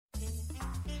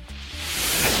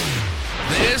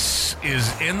This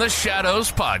is In the Shadows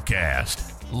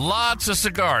podcast. Lots of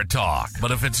cigar talk,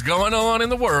 but if it's going on in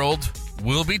the world,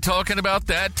 we'll be talking about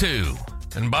that too.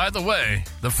 And by the way,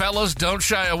 the fellas don't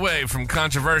shy away from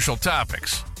controversial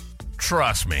topics.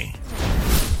 Trust me.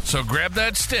 So grab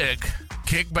that stick,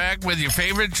 kick back with your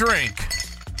favorite drink,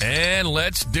 and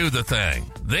let's do the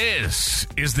thing. This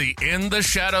is the In the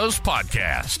Shadows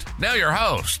podcast. Now your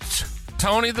hosts,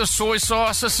 Tony the Soy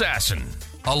Sauce Assassin,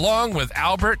 along with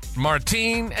Albert,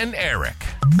 Martine, and Eric.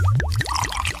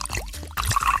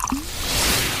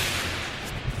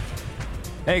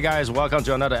 Hey guys, welcome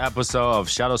to another episode of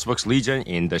Shadow Spokes Legion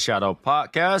in the Shadow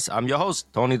podcast. I'm your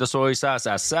host, Tony the Soy Sauce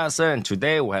Assassin.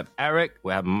 Today we have Eric,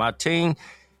 we have Martine,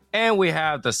 and we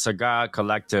have the Cigar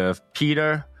Collective,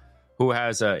 Peter, who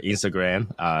has an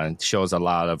Instagram, shows a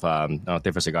lot of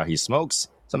different cigar he smokes.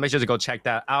 So make sure to go check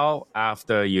that out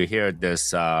after you hear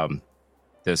this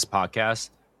this podcast.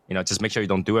 You know, just make sure you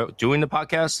don't do it during the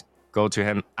podcast. Go to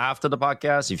him after the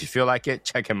podcast. If you feel like it,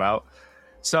 check him out.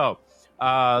 So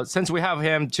since we have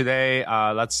him today,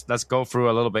 let's go through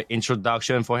a little bit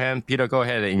introduction for him. Peter, go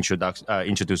ahead and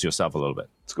introduce yourself a little bit.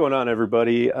 What's going on,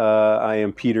 everybody? I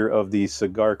am Peter of the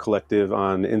Cigar Collective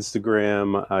on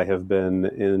Instagram. I have been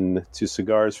into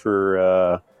cigars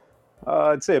for,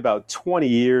 I'd say about 20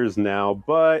 years now,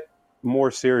 but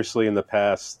more seriously in the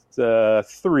past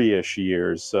 3-ish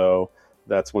years. So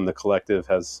that's when the collective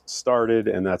has started,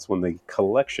 and that's when the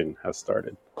collection has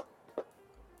started.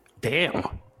 Damn.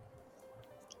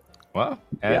 Well,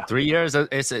 3 years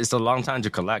it's a long time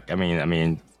to collect. I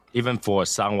mean, even for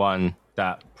someone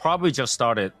that probably just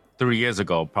started 3 years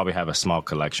ago, probably have a small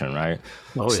collection, right?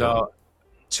 Oh, yeah. So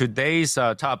today's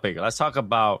topic, let's talk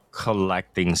about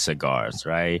collecting cigars,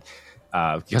 right?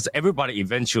 Because everybody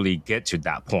eventually get to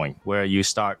that point where you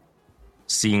start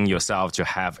seeing yourself to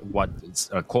have what's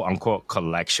a quote-unquote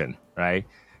collection, right?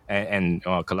 And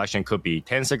collection could be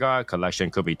 10 cigar,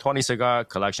 collection could be 20 cigar,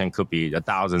 collection could be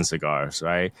 1,000 cigars,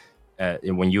 right?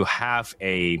 When you have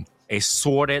a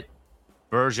sorted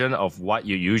version of what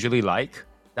you usually like,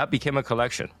 that became a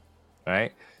collection,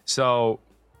 right? So,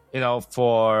 you know,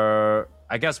 for,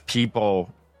 I guess,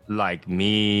 people like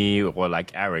me or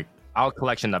like Eric, our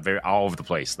collection are very all over the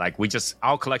place. Like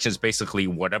our collection is basically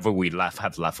whatever we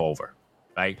have left over,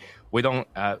 right? We don't,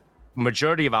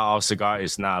 majority of our cigar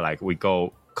is not like we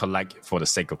go collect for the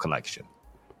sake of collection.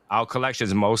 Our collection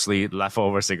is mostly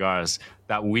leftover cigars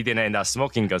that we didn't end up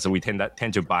smoking because we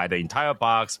tend to buy the entire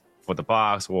box for the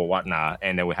box or whatnot,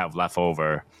 and then we have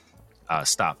leftover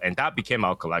stuff. And that became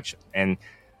our collection. And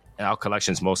our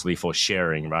collection is mostly for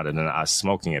sharing rather than us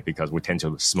smoking it because we tend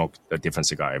to smoke a different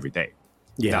cigar every day.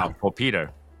 Yeah. Now, for Peter,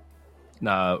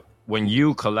 when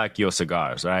you collect your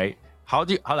cigars, right?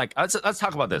 Let's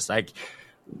talk about this. Like,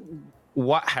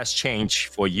 what has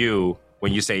changed for you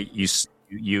when you say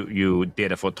you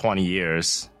did it for 20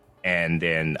 years and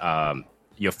then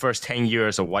your first 10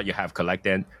 years of what you have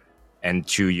collected and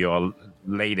to your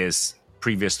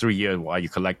previous 3 years while you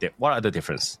collected, what are the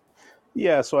difference?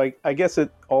 Yeah, so I guess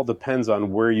it all depends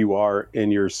on where you are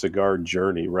in your cigar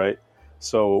journey, right?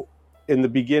 So in the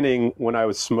beginning, when I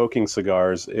was smoking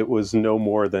cigars, it was no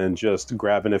more than just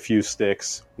grabbing a few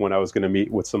sticks when I was going to meet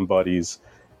with some buddies,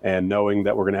 and knowing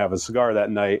that we're going to have a cigar that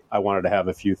night, I wanted to have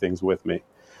a few things with me.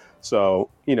 So,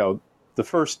 you know, the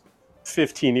first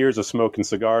 15 years of smoking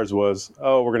cigars was,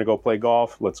 oh, we're going to go play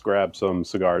golf, let's grab some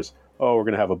cigars. Oh, we're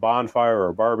going to have a bonfire or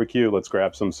a barbecue, let's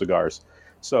grab some cigars.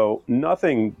 So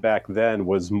nothing back then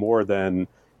was more than,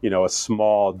 you know, a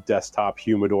small desktop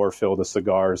humidor filled with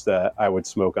cigars that I would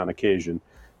smoke on occasion.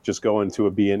 Just go into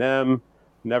a B&M,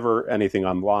 never anything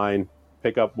online,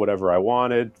 pick up whatever I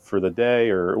wanted for the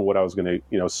day or what I was going to,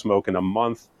 you know, smoke in a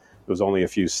month. It was only a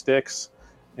few sticks.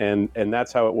 And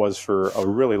that's how it was for a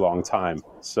really long time.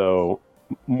 So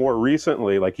more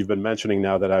recently, like you've been mentioning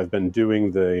now that I've been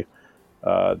doing the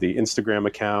Instagram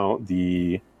account,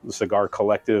 the Cigar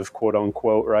Collective, quote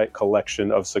unquote, right,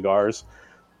 collection of cigars,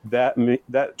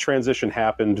 that transition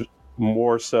happened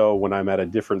more so when I'm at a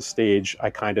different stage.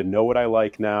 I kind of know what I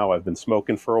like now. I've been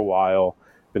smoking for a while,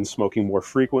 been smoking more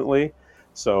frequently.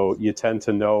 So you tend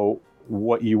to know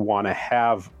what you want to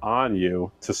have on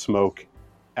you to smoke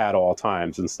at all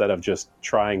times instead of just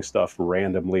trying stuff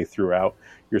randomly throughout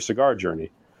your cigar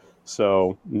journey.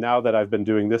 So now that I've been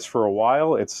doing this for a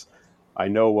while, I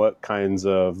know what kinds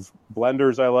of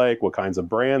blenders I like, what kinds of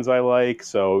brands I like.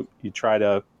 So you try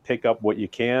to pick up what you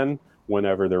can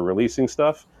whenever they're releasing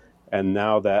stuff. And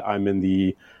now that I'm in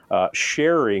the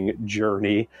sharing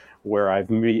journey where I've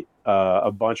met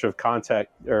a bunch of content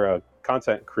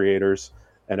creators,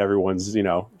 and everyone's, you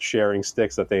know, sharing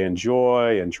sticks that they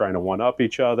enjoy and trying to one up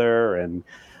each other. And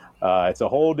It's a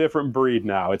whole different breed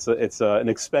now. It's an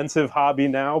expensive hobby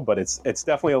now, but it's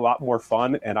definitely a lot more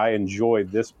fun, and I enjoy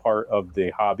this part of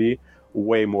the hobby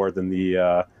way more than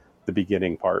the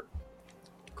beginning part.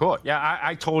 Cool. Yeah,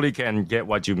 I totally can get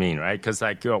what you mean, right? Because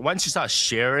like once you start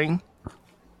sharing,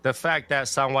 the fact that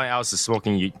someone else is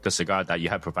smoking the cigar that you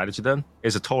have provided to them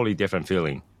is a totally different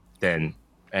feeling than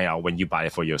when you buy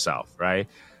it for yourself, right?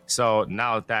 So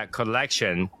now that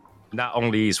collection not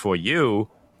only is for you,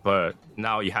 but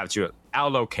now you have to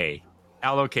allocate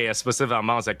a specific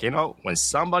amount. Like, when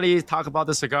somebody talk about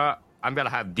the cigar, I'm gonna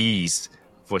have these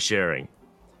for sharing.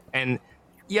 And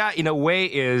yeah, in a way,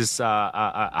 is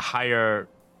a higher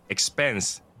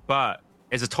expense, but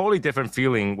it's a totally different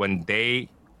feeling when they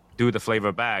do the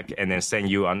flavor back and then send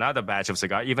you another batch of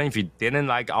cigar. Even if you didn't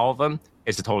like all of them,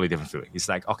 it's a totally different feeling. It's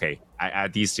like, okay, I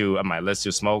add these two on my list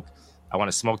to smoke. I want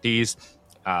to smoke these.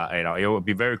 It would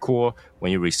be very cool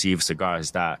when you receive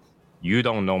cigars that you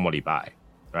don't normally buy,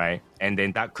 right? And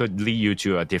then that could lead you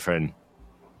to a different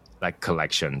like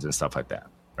collections and stuff like that,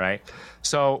 right?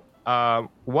 So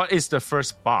what is the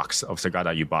first box of cigar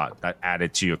that you bought that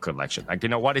added to your collection? Like,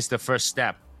 what is the first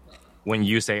step when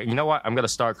you say, you know what, I'm going to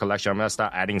start a collection, I'm going to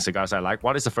start adding cigars I like?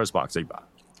 What is the first box that you bought?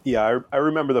 Yeah, I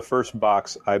remember the first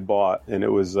box I bought, and it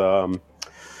was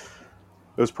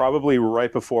probably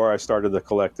right before I started the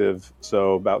collective,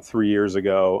 so about 3 years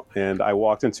ago. And I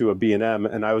walked into a B&M,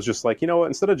 and I was just like, you know what?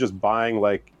 Instead of just buying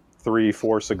like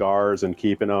 3-4 cigars and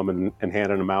keeping them and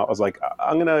handing them out, I was like,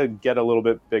 I'm gonna get a little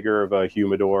bit bigger of a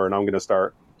humidor, and I'm gonna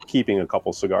start keeping a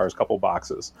couple cigars, couple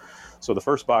boxes. So the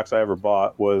first box I ever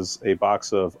bought was a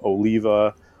box of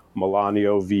Oliva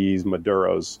Melanio V's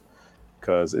Maduros,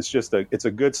 because it's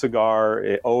a good cigar.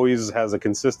 It always has a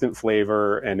consistent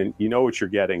flavor, and you know what you're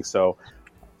getting. So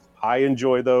I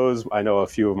enjoy those. I know a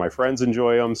few of my friends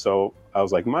enjoy them. So I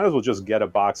was like, might as well just get a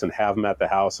box and have them at the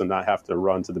house and not have to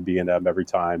run to the B&M every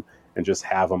time, and just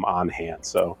have them on hand.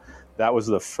 So that was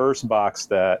the first box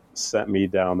that sent me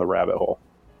down the rabbit hole.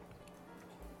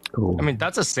 Cool. I mean,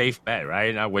 that's a safe bet,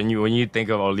 right? When you think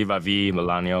of Oliva V,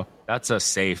 Melanio, that's a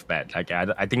safe bet. Like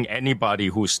I think anybody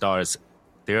who starts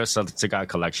their cigar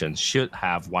collection should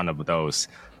have one of those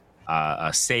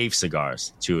safe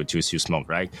cigars to smoke,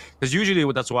 right? Because usually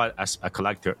that's what a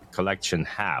collection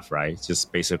have, right?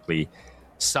 Just basically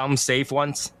some safe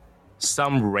ones,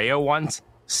 some rare ones,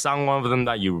 some of them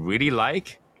that you really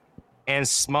like, and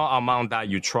small amount that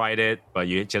you tried it, but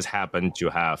you just happen to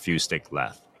have a few sticks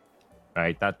left,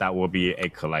 right? That will be a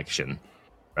collection,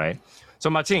 right? So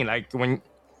Martin, like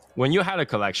when you had a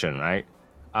collection, right?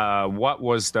 What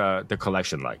was the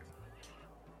collection like?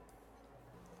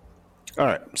 All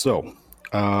right, so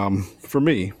for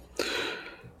me,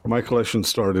 my collection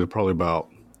started probably about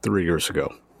 3 years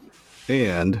ago.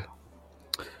 And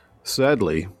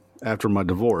sadly, after my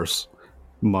divorce,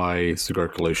 my cigar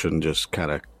collection just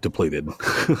kind of depleted.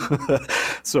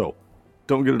 So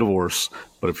don't get a divorce,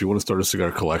 but if you want to start a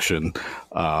cigar collection,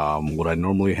 what I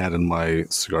normally had in my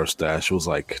cigar stash was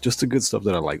like just the good stuff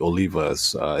that I like,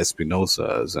 Olivas,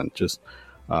 Espinosas, and just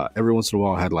every once in a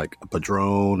while I had like a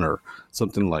Padron or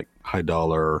something like high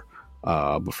dollar.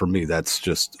 But for me, that's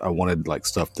just, I wanted like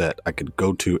stuff that I could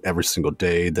go to every single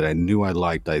day that I knew I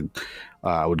liked.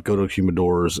 I would go to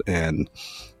humidors and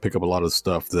pick up a lot of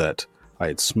stuff that I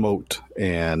had smoked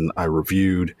and I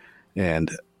reviewed.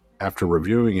 And after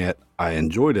reviewing it, I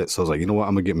enjoyed it. So I was like, you know what,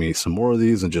 I'm going to get me some more of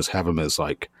these and just have them as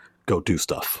like go-to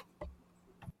stuff.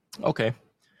 Okay.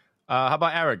 How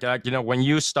about Eric? When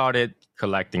you started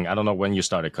collecting, I don't know when you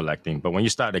started collecting, but when you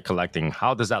started collecting,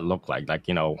 how does that look like? Like,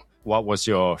 what was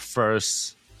your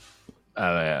first,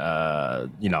 route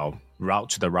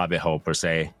to the rabbit hole per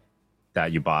se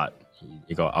that you bought?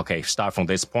 You go, okay, start from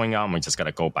this point on, we just got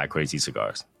to go buy crazy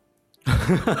cigars.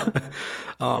 Crazy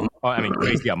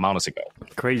amount of cigars.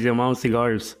 Crazy amount of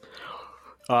cigars.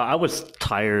 I was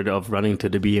tired of running to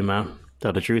the B&M,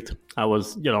 tell the truth. I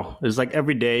was, it's like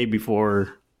every day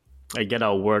before I get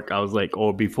out of work, I was like,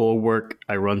 or before work,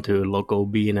 I run to a local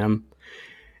B&M.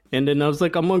 And then I was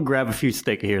like, I'm going to grab a few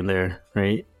sticks here and there,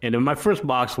 right? And then my first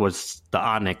box was the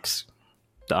Onyx,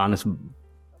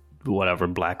 whatever,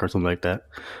 black or something like that.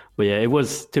 But yeah, it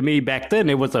was, to me back then,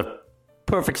 it was a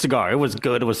perfect cigar. It was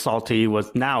good. It was salty.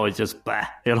 Now it's just blah,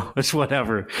 it's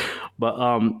whatever.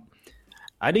 But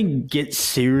I didn't get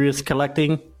serious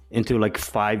collecting until like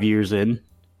 5 years in.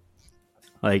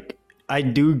 Like I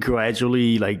do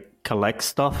gradually like collect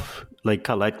stuff, like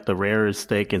collect the rarest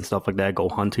stick and stuff like that, go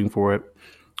hunting for it.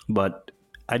 But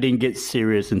I didn't get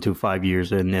serious until 5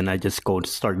 years in, and I just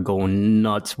start going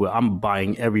nuts where I'm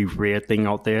buying every rare thing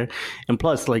out there. And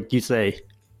plus, like you say,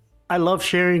 I love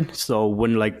sharing. So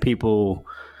when like people,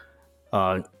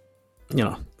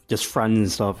 just friends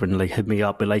and stuff and like hit me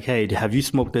up and like, hey, have you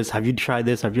smoked this? Have you tried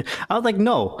this? Have you? I was like,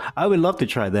 no, I would love to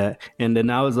try that. And then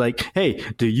I was like, hey,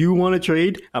 do you want to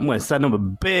trade? I'm going to send them a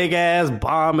big ass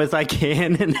bomb as I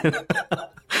can.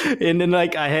 And then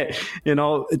like I had,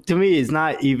 to me, it's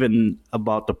not even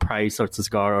about the price or the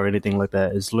cigar or anything like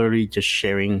that. It's literally just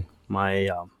sharing my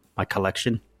my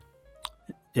collection.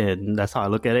 And that's how I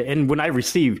look at it. And when I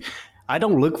receive, I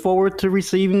don't look forward to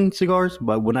receiving cigars,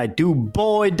 but when I do,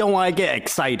 boy, don't I get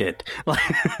excited.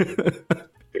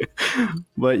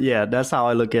 But yeah, that's how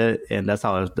I look at it. And that's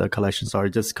how the collections are,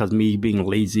 just because me being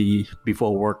lazy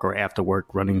before work or after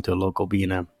work, running to a local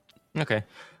B&M. Okay.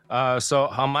 So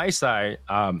on my side,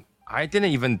 I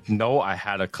didn't even know I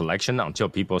had a collection until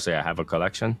people say I have a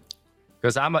collection.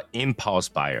 Because I'm an impulse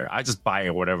buyer. I just buy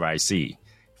whatever I see.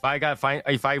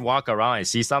 If I walk around and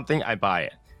see something, I buy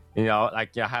it.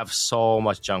 Like I have so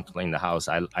much junk in the house.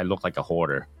 I look like a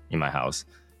hoarder in my house.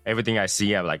 Everything I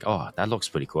see, I'm like, oh, that looks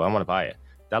pretty cool. I want to buy it.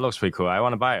 That looks pretty cool. I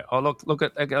want to buy it. Oh, look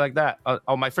at like that.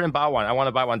 Oh, my friend bought one. I want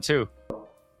to buy one too.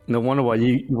 No wonder why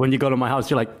when you go to my house,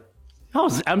 you're like,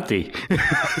 house is empty.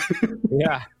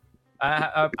 Yeah.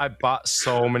 I bought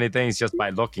so many things just by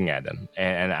looking at them.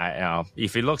 And I,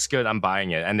 if it looks good, I'm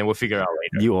buying it. And then we'll figure it out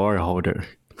later. You are a hoarder.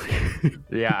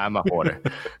 Yeah, I'm a hoarder.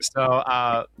 So,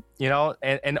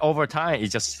 and over time, it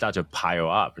just starts to pile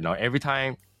up. Every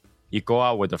time you go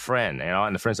out with a friend,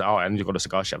 and the friend says, oh, I need to go to the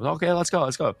cigar shop. Okay, let's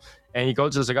go. And you go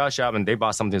to the cigar shop and they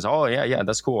bought something. So, oh, yeah,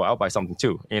 that's cool. I'll buy something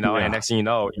too. And next thing you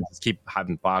know, you just keep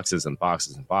having boxes and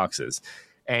boxes and boxes.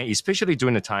 And especially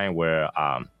during the time where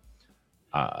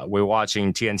we're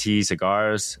watching TNT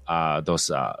Cigars,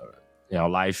 those,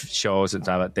 live shows and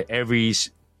stuff.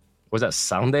 Was that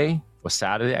Sunday or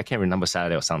Saturday? I can't remember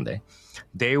Saturday or Sunday.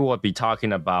 They will be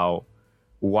talking about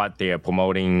what they are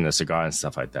promoting, the cigar and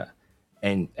stuff like that.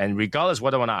 And regardless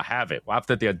whether or not I have it,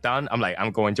 after they're done, I'm like,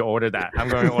 I'm going to order that. I'm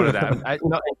going to order that.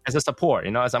 As a support,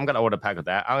 as I'm going to order a pack of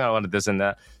that. I'm going to order this and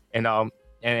that.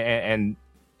 And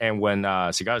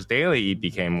when Cigars Daily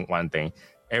became one thing,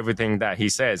 everything that he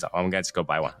says, I'm going to go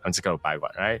buy one. I'm just going to buy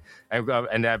one, right?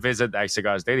 And I visit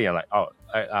Cigars Daily. I'm like,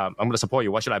 I'm going to support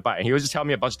you. What should I buy? And he was just telling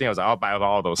me a bunch of things. I was like, I'll buy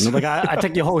all those. Like, I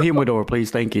take your whole humidor, please.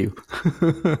 Thank you.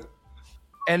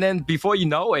 And then before you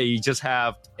know it, you just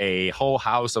have a whole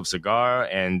house of cigar,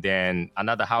 and then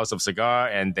another house of cigar,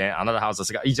 and then another house of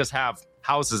cigar. You just have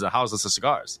houses and houses of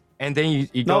cigars. And then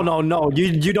you go... No.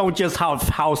 You don't just have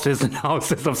houses and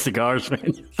houses of cigars,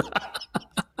 man.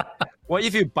 Well,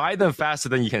 if you buy them faster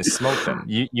than you can smoke them,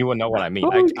 you will know what I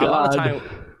mean.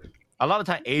 A lot of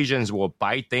time, Asians will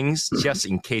buy things just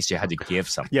in case you had to give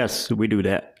something. Yes, we do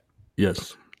that.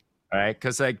 Yes. All right,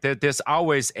 because there's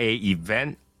always a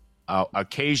event,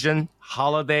 occasion,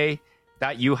 holiday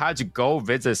that you had to go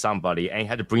visit somebody and you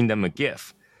had to bring them a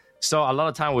gift. So a lot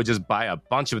of time we'll just buy a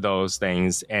bunch of those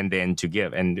things and then to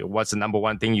give. And what's the number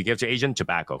one thing you give to Asian?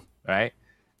 Tobacco, right?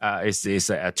 It's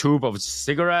a tube of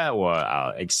cigarette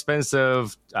or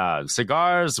expensive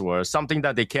cigars or something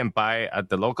that they can't buy at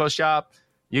the local shop.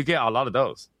 You get a lot of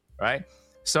those, right?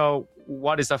 So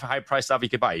what is the high price stuff you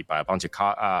can buy? You buy a bunch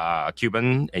of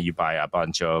Cuban, and you buy a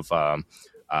bunch of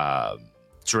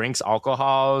drinks,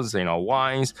 alcohols,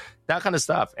 wines, that kind of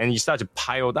stuff. And you start to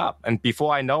pile up. And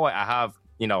before I know it, I have,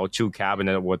 2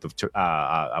 cabinets worth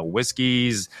of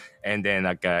whiskeys and then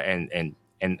and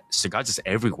cigars just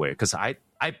everywhere. Because I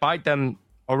buy them.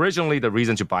 Originally, the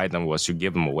reason to buy them was to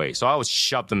give them away. So I would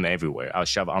shove them everywhere. I'll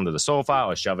shove it under the sofa,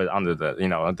 or shove it under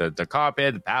the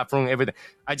carpet, the bathroom, everything.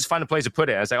 I just find a place to put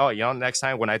it. I say, next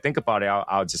time when I think about it,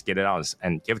 I'll just get it out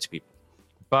and give it to people.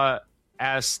 But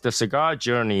as the cigar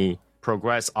journey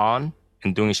progressed on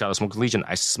and doing Shadow Smoke Legion,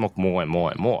 I smoke more and more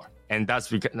and more. And that's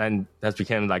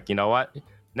became like, you know what?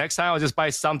 Next time I'll just buy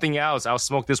something else. I'll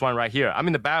smoke this one right here. I'm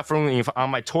in the bathroom on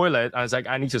my toilet. I was like,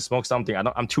 I need to smoke something.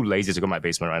 I'm too lazy to go to my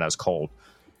basement right now. It's cold.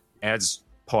 And I just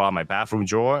pull out my bathroom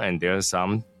drawer, and there's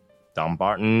some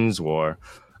Dumbartons or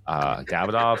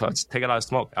Davidoff. I'll just take it out and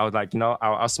smoke. I was like,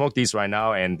 I'll smoke these right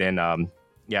now. And then,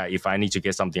 if I need to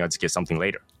get something, I'll just get something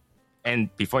later.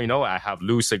 And before you know it, I have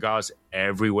loose cigars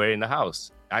everywhere in the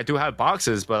house. I do have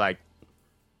boxes, but like,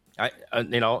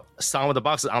 some of the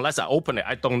boxes, unless I open it,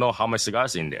 I don't know how much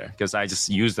cigars in there because I just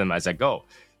use them as I go.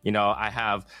 I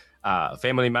have a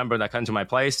family member that come to my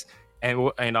place,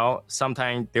 and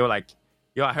sometimes they were like,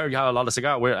 I heard you have a lot of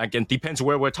cigar. Where again, depends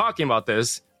where we're talking about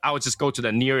this. I would just go to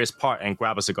the nearest part and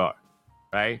grab a cigar,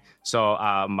 right? So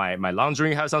my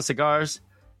laundry has some cigars,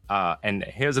 And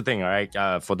here's the thing, all right?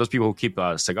 For those people who keep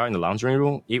a cigar in the laundry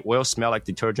room, it will smell like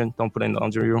detergent. Don't put it in the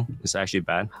laundry room. It's actually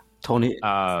bad. Tony,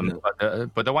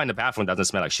 But the one in the bathroom doesn't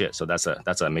smell like shit. So that's an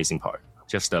amazing part.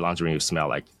 Just the laundry room smell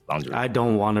like laundry. I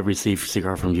don't want to receive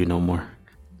cigar from you no more.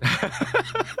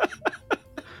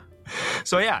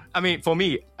 So yeah, I mean, for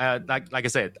me, like I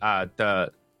said,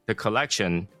 the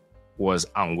collection was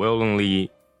unwillingly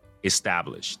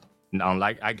established. Now,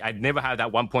 like I never had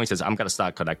that one point says I'm gonna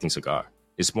start collecting cigar.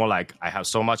 It's more like I have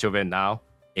so much of it now,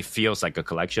 it feels like a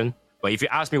collection. But if you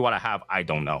ask me what I have, I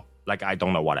don't know. Like I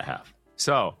don't know what I have.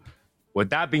 So with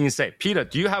that being said, Peter,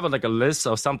 do you have a list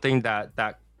of something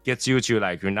that gets you to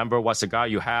like remember what cigar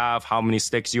you have, how many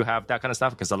sticks you have, that kind of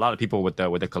stuff? Because a lot of people with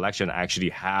the collection actually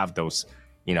have those.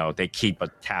 They keep a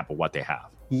tab of what they have.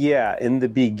 Yeah, in the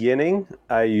beginning,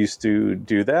 I used to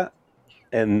do that.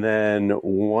 And then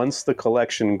once the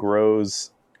collection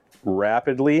grows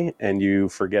rapidly and you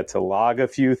forget to log a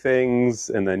few things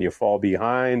and then you fall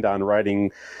behind on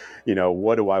writing,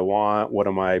 what do I want? What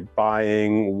am I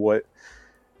buying?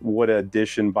 What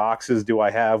edition boxes do I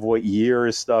have? What year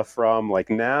is stuff from? Like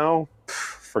now,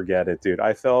 forget it, dude.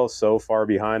 I fell so far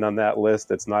behind on that list.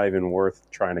 It's not even worth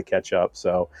trying to catch up.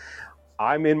 So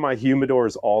I'm in my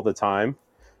humidors all the time,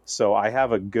 so I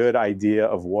have a good idea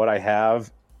of what I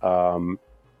have on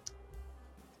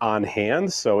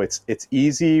hand. So it's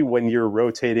easy when you're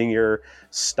rotating your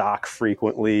stock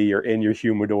frequently. You're in your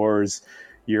humidors.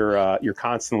 You're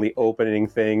constantly opening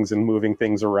things and moving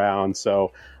things around.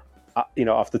 So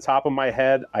off the top of my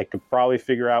head, I could probably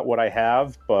figure out what I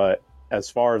have. But as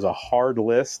far as a hard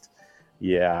list,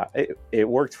 yeah, it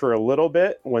worked for a little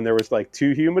bit when there was like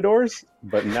 2 humidors,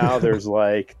 but now there's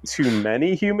like too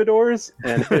many humidors,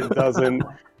 and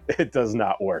it does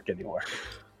not work anymore.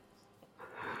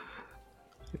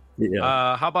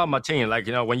 Yeah. How about Martin? Like,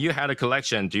 when you had a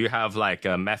collection, do you have like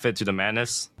a method to the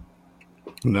madness?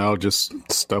 No, just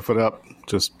stuff it up.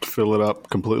 Just fill it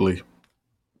up completely.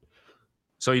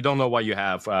 So you don't know what you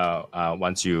have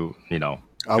once you fill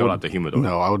out the humidor?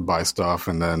 No, I would buy stuff,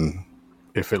 and then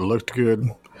if it looked good,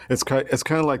 it's kind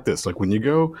of like this. Like when you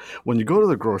go to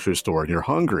the grocery store and you're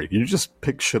hungry, you just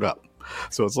pick shit up.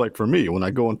 So it's like for me, when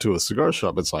I go into a cigar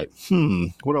shop, it's like,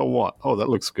 what do I want? Oh, that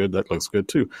looks good. That looks good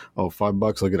too. Oh,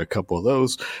 $5, I'll get a couple of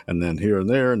those, and then here and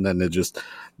there, and then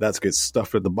that gets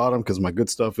stuffed at the bottom because my good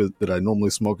stuff that I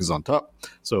normally smoke is on top.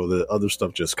 So the other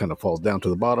stuff just kind of falls down to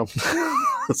the bottom.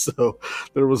 So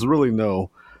there was really no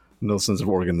sense of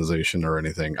organization or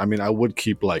anything. I mean, I would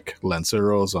keep like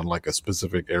Lanceros on like a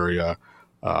specific area,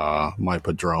 my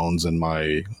Padrones and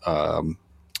my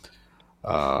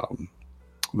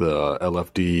the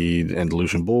LFD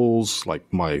Andalusian Bulls, like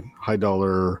my high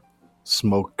dollar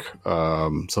smoke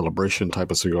celebration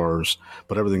type of cigars,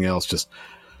 but everything else just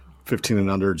 15 and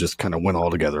under just kind of went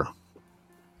all together.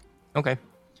 Okay.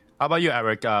 How about you,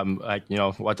 Eric?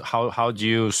 How do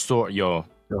you sort your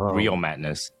real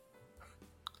madness?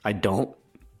 I don't.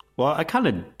 Well, I kind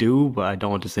of do, but I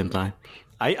don't at the same time.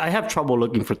 I have trouble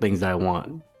looking for things that I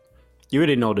want. You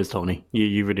already know this, Tony.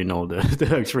 You already know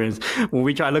the experience. When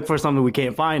we try to look for something, we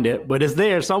can't find it, but it's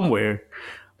there somewhere.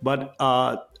 But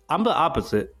I'm the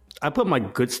opposite. I put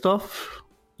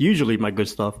usually my good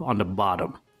stuff, on the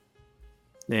bottom.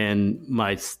 And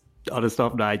my other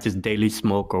stuff that I just daily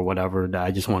smoke or whatever that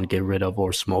I just want to get rid of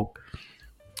or smoke,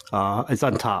 it's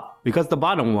on top. Because the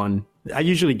bottom one, I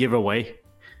usually give away.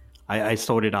 I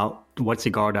sorted out what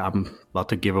cigar that I'm about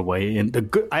to give away. And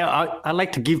I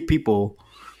like to give people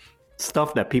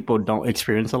stuff that people don't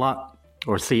experience a lot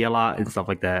or see a lot and stuff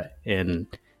like that. And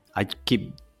I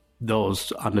keep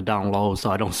those on the down low so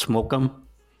I don't smoke them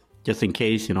just in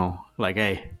case, like,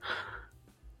 hey,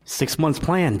 6 months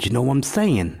planned, you know what I'm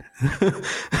saying?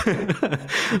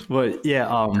 But yeah,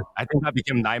 I think that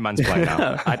became 9 months planned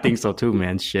now. I think so too,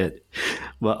 man. Shit.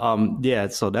 But yeah,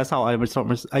 so that's how I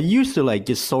used to like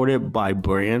just sort it by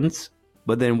brands,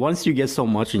 but then once you get so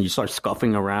much and you start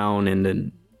scuffing around, and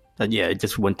then it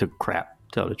just went to crap,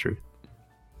 to tell the truth.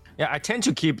 Yeah, I tend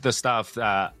to keep the stuff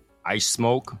that I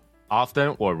smoke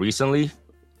often or recently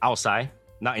outside,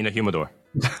 not in the humidor.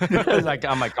 Like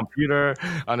on my computer,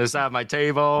 on the side of my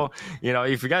table.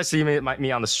 If you guys see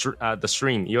me on the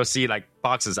stream, you'll see like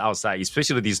boxes outside,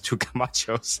 especially these 2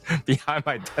 Camachos behind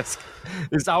my desk.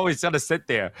 It's always gonna sit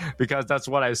there because that's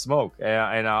what I smoke.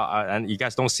 And you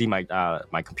guys don't see my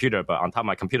computer, but on top of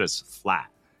my computer is flat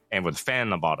and with a fan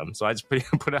on the bottom. So I just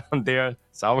put it on there.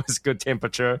 It's always good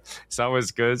temperature. It's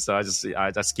always good. So I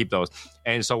just keep those.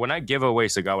 And so when I give away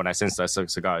cigar, when I send a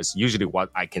cigar, it's usually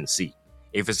what I can see.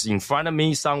 If it's in front of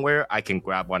me somewhere, I can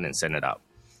grab one and send it out.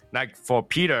 Like for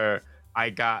Peter, I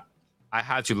got I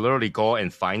had to literally go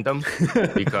and find them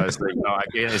because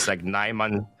again, it's like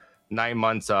 9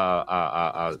 months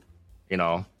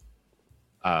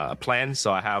plan.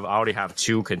 So I already have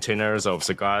 2 containers of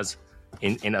cigars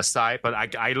in a side, but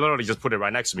I literally just put it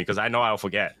right next to me because I know I'll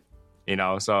forget.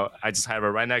 So I just have it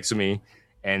right next to me,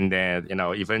 and then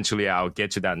eventually I'll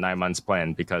get to that 9 months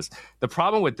plan. Because the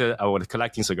problem with with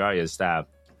collecting cigar is that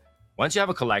once you have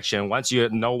a collection, once you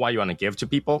know what you want to give to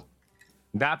people,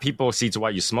 that people see to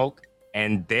what you smoke,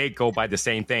 and they go buy the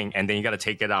same thing, and then you got to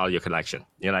take it out of your collection.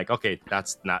 You're like, okay,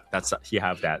 that's he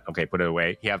have that. Okay, put it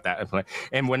away. He have that.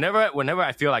 And whenever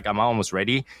I feel like I'm almost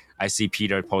ready, I see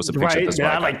Peter post a picture. Right? Of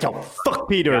Yeah, I like, yo, fuck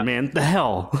Peter, man. The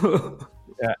hell.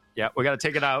 Yeah, we gotta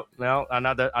take it out.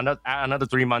 Another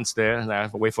 3 months there.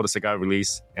 Wait for the cigar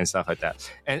release and stuff like that.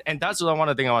 And that's the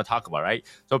one thing I want to talk about, right?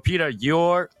 So, Peter,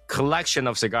 your collection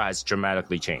of cigars has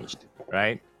dramatically changed,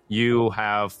 right? You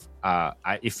have,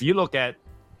 if you look at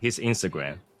his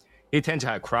Instagram, he tend to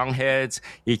have crown heads.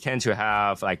 He tend to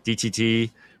have like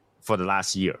DTT for the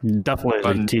last year. Definitely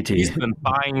But TT. he's been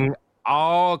buying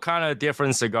all kind of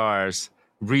different cigars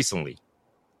recently,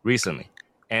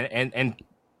 and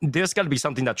there's got to be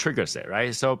something that triggers it,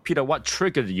 right? So, Peter, what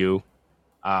triggered you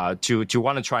to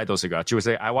want to try those cigars? You would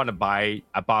say, I want to buy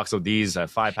a box of these, a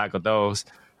 5-pack of those,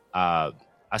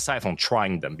 aside from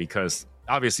trying them, because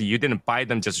obviously you didn't buy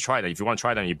them just to try them. If you want to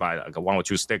try them, you buy like a 1 or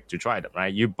 2 stick to try them,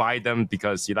 right? You buy them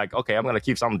because you're like, okay, I'm going to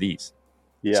keep some of these.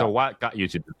 Yeah. So what got you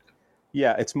to do that?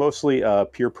 Yeah, it's mostly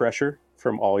peer pressure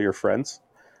from all your friends.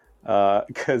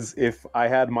 Because if I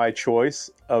had my choice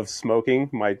of smoking,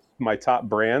 my top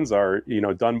brands are,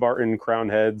 Dunbarton, Crown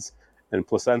Heads, and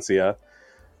Plasencia.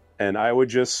 And I would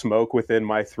just smoke within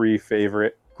my 3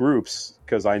 favorite groups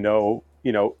because I know,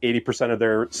 80% of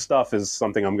their stuff is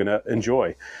something I'm going to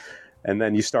enjoy. And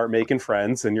then you start making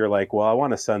friends and you're like, well, I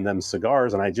want to send them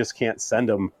cigars and I just can't send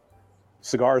them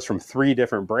cigars from 3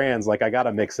 different brands. Like, I got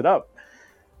to mix it up.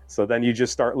 So then you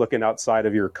just start looking outside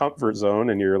of your comfort zone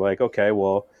and you're like, okay,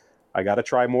 well, I got to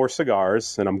try more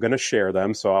cigars and I'm going to share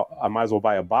them. So I might as well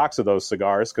buy a box of those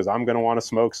cigars because I'm going to want to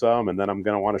smoke some. And then I'm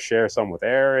going to want to share some with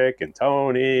Eric and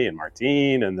Tony and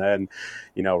Martine. And then,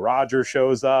 Roger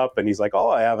shows up and he's like, oh,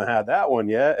 I haven't had that one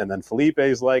yet. And then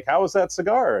Felipe's like, how was that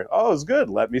cigar? Oh, it's good.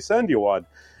 Let me send you one.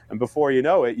 And before you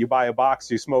know it, you buy a box,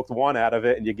 you smoked one out of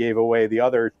it and you gave away the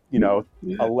other,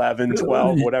 11,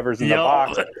 12, whatever's in the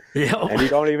box. And you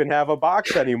don't even have a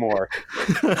box anymore.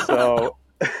 So...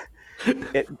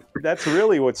 that's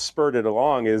really what spurred it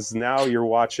along is now you're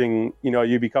watching,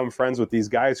 you become friends with these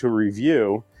guys who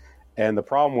review. And the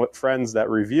problem with friends that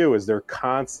review is they're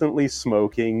constantly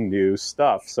smoking new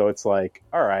stuff. So it's like,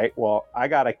 all right, well, I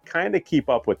got to kind of keep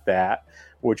up with that,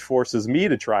 which forces me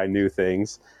to try new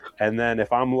things. And then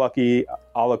if I'm lucky,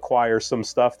 I'll acquire some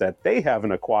stuff that they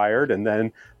haven't acquired. And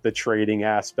then the trading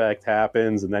aspect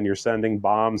happens. And then you're sending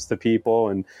bombs to people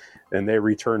and they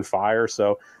return fire.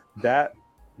 So that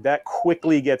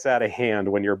quickly gets out of hand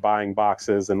when you're buying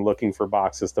boxes and looking for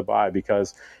boxes to buy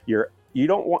because you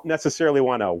don't necessarily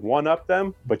want to one-up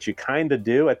them, but you kind of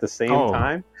do at the same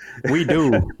time. We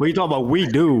do. What are you talking about? We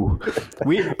do.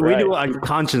 We do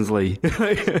unconsciously.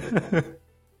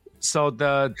 So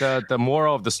the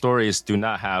moral of the story is do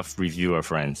not have reviewer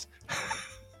friends.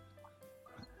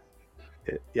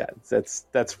 Yeah, that's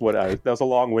that was a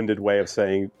long-winded way of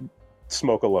saying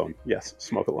smoke alone. Yes,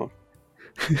 smoke alone.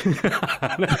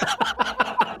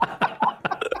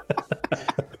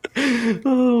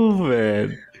 Oh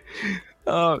man.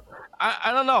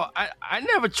 I don't know. I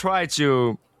never tried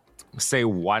to say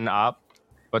one up,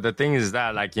 but the thing is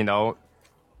that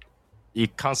you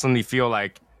constantly feel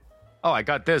like, oh, I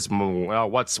got this. Well,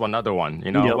 what's another one?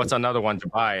 What's another one to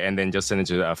buy, and then just send it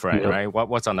to a friend, right?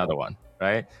 What's another one,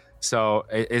 right? So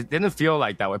it didn't feel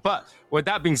like that way. But with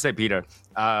that being said, Peter,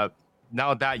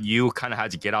 now that you kind of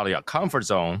had to get out of your comfort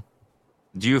zone,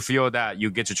 do you feel that you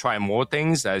get to try more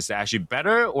things that is actually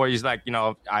better? Or is like,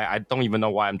 I don't even know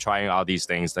why I'm trying all these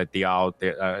things that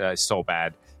they're so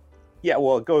bad? Yeah,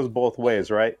 well, it goes both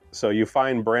ways, right? So you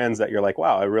find brands that you're like,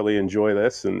 wow, I really enjoy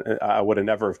this. And I would have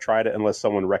never have tried it unless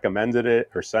someone recommended it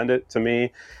or sent it to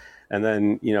me. And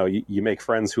then, you make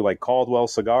friends who like Caldwell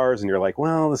cigars and you're like,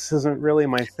 well, this isn't really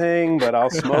my thing, but I'll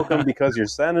smoke them because you're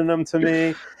sending them to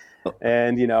me.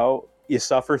 And, you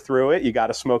suffer through it. You got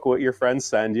to smoke what your friends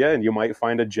send you, and you might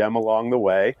find a gem along the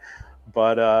way.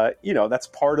 But, that's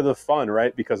part of the fun,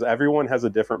 right? Because everyone has a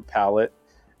different palate.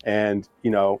 And,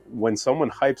 when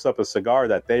someone hypes up a cigar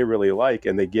that they really like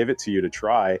and they give it to you to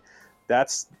try,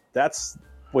 that's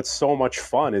what's so much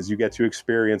fun is you get to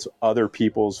experience other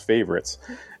people's favorites.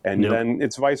 And then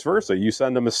it's vice versa. You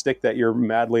send them a stick that you're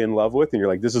madly in love with, and you're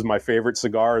like, this is my favorite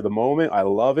cigar of the moment. I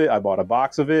love it. I bought a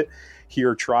box of it.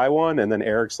 Here, try one. And then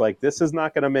Eric's like, this is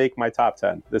not going to make my top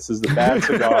 10. This is the bad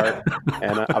cigar,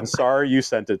 and I'm sorry you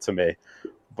sent it to me.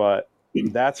 But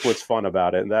that's what's fun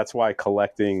about it. And that's why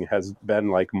collecting has been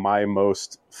like my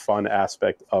most fun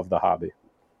aspect of the hobby.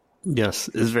 Yes,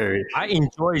 it's very. I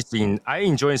enjoy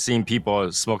seeing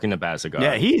people smoking a bad cigar.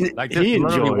 Yeah, he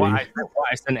enjoys. What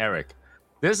I send Eric.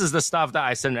 This is the stuff that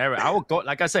I send Eric. I will go,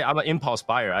 like I say, I'm an impulse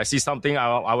buyer. I see something,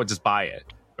 I would just buy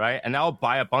it, right? And I'll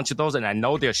buy a bunch of those, and I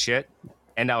know they're shit,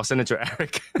 and I'll send it to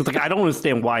Eric. It's like I don't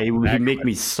understand why he make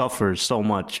me suffer so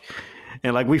much.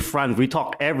 And like we friends, we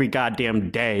talk every goddamn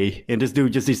day, and this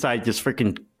dude just decided just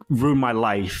freaking ruin my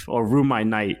life or ruin my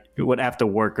night after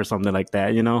work or something like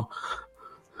that, you know?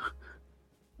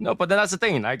 No, but then that's the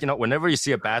thing. Like, you know, whenever you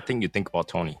see a bad thing, you think about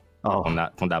Tony. From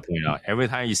that point on. Every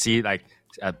time you see like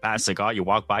a bad cigar, you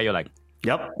walk by, you're like,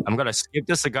 yep, I'm gonna skip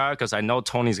this cigar because I know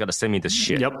Tony's gonna send me this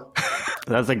shit. Yep.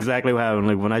 That's exactly what happened.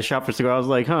 Like when I shop for cigar, I was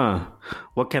like,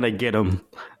 what can I get him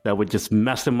that would just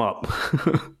mess him up?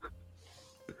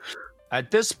 At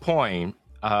this point,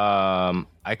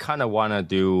 I kind of want to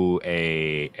do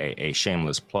a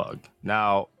shameless plug.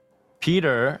 Now,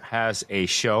 Peter has a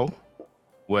show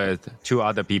with two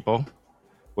other people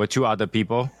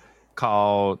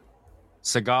called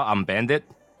Cigar Unbanded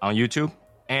on YouTube.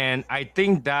 And I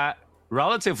think that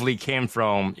relatively came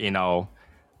from, you know,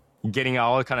 getting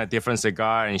all kind of different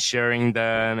cigar and sharing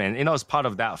them. And, you know, it's part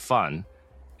of that fun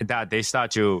that they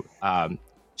start to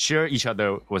share each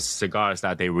other with cigars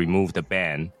that they remove the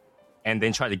band and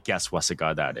then try to guess what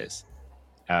cigar that is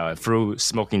through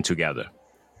smoking together.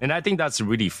 And I think that's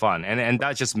really fun. And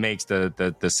that just makes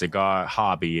the cigar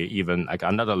hobby even like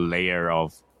another layer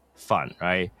of fun,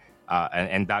 right?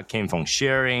 And that came from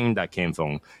sharing, that came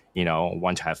from, you know,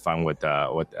 want to have fun with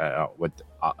a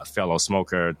fellow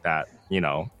smoker that, you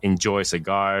know, enjoy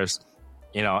cigars,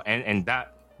 you know, and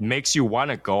that makes you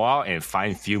want to go out and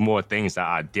find a few more things that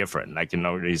are different. Like, you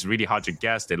know, it's really hard to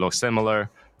guess. They look similar,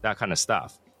 that kind of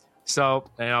stuff. So,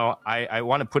 you know, I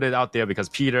want to put it out there because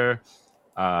Peter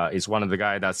is one of the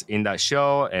guys that's in that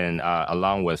show, and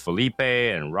along with Felipe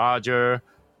and Roger,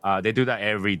 they do that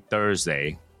every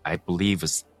Thursday. I believe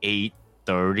it's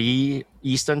 8:30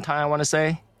 Eastern time, I want to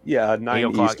say. Yeah,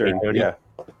 9 Eastern. 8:30. Yeah.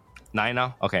 9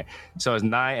 now? Okay. So it's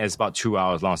 9 and it's about 2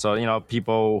 hours long. So, you know,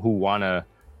 people who want to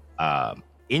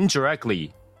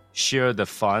indirectly share the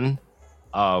fun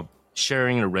of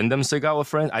sharing a random cigar with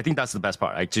friends. I think that's the best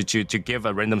part. Like to give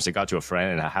a random cigar to a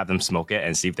friend and have them smoke it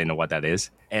and see if they know what that is.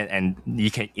 And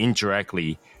you can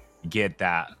indirectly get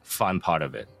that fun part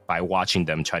of it by watching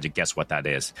them try to guess what that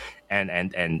is.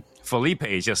 And Felipe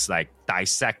is just like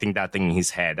dissecting that thing in his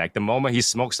head. Like the moment he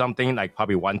smokes something, like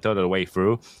probably 1/3 of the way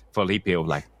through, Felipe will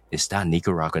like, is that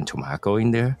Nicaraguan tobacco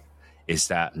in there? Is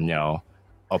that, you know,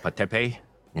 Opatepe?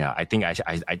 Yeah, I think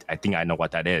I know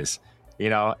what that is. You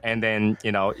know, and then,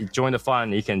 you know, join the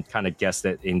fun. You can kind of guess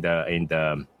it in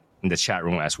the chat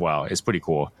room as well. It's pretty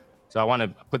cool. So I want to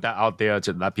put that out there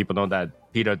to let people know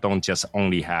that Peter don't just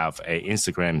only have a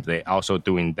Instagram. They also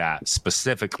doing that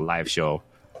specific live show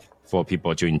for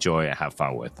people to enjoy and have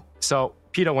fun with. So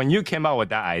Peter, when you came out with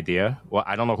that idea, well,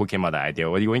 I don't know who came up with that idea.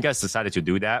 When you guys decided to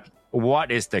do that, what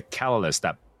is the catalyst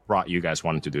that brought you guys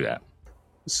wanting to do that?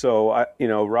 So,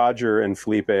 Roger and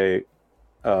Felipe,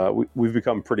 we've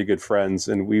become pretty good friends,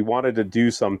 and we wanted to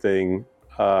do something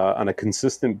on a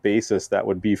consistent basis that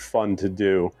would be fun to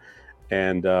do.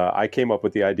 And I came up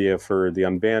with the idea for the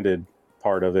unbanded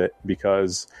part of it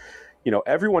because, you know,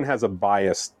 everyone has a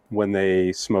bias when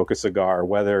they smoke a cigar,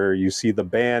 whether you see the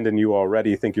band and you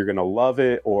already think you're going to love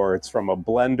it, or it's from a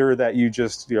blender that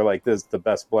you're like, this is the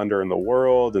best blender in the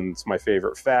world and it's my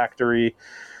favorite factory.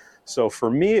 So for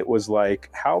me, it was like,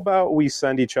 how about we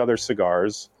send each other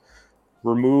cigars,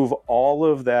 remove all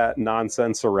of that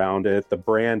nonsense around it, the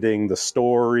branding, the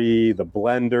story, the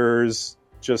blenders,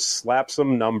 just slap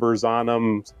some numbers on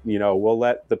them. You know, we'll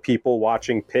let the people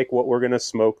watching pick what we're going to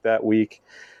smoke that week,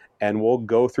 and we'll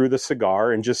go through the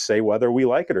cigar and just say whether we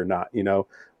like it or not. You know,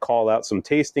 call out some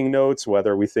tasting notes,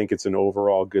 whether we think it's an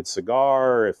overall good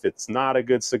cigar, if it's not a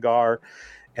good cigar.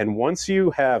 And once you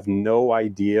have no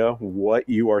idea what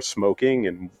you are smoking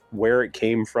and where it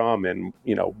came from and,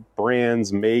 you know,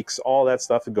 brands, makes, all that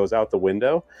stuff, it goes out the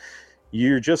window,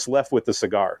 you're just left with the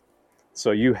cigar.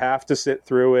 So you have to sit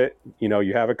through it. You know,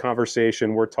 you have a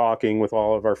conversation. We're talking with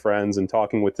all of our friends and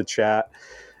talking with the chat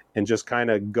and just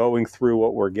kind of going through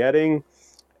what we're getting.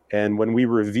 And when we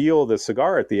reveal the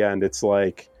cigar at the end, it's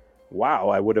like, wow,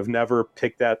 I would have never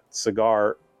picked that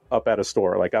cigar up at a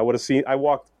store. Like I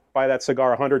walked by that cigar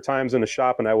 100 times in a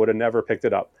shop and I would have never picked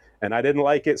it up. And I didn't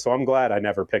like it, so I'm glad I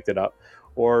never picked it up.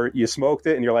 Or you smoked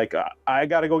it and you're like, I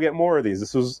got to go get more of these.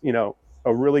 This was,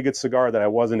 a really good cigar that I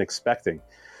wasn't expecting.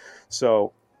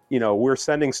 So, we're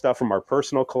sending stuff from our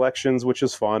personal collections, which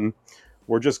is fun.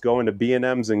 We're just going to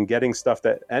B&Ms and getting stuff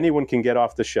that anyone can get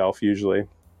off the shelf usually.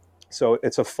 So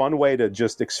it's a fun way to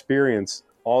just experience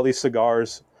all these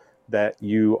cigars that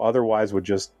you otherwise would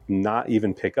just not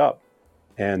even pick up.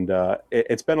 And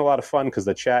it's been a lot of fun because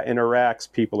the chat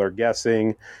interacts. People are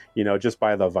guessing, just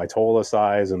by the vitola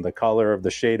size and the color of the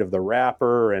shade of the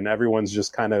wrapper. And everyone's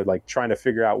just kind of like trying to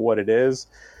figure out what it is.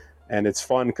 And it's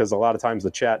fun because a lot of times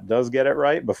the chat does get it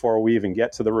right before we even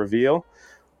get to the reveal.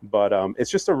 But it's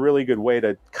just a really good way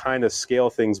to kind of scale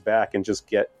things back and just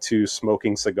get to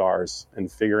smoking cigars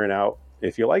and figuring out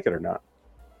if you like it or not.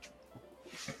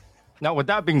 Now, with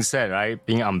that being said, right,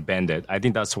 being unbanded, I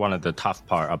think that's one of the tough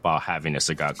part about having a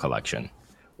cigar collection.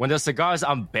 When the cigar is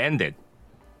unbanded,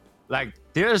 like,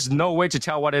 there's no way to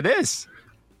tell what it is.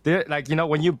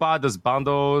 When you buy those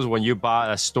bundles, when you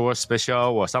buy a store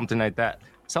special or something like that,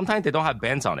 sometimes they don't have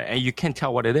bands on it, and you can't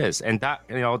tell what it is. And that,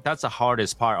 that's the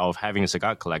hardest part of having a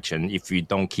cigar collection if you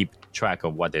don't keep track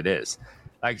of what it is.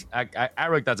 Like,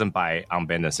 Eric doesn't buy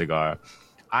unbanded cigar.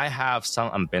 I have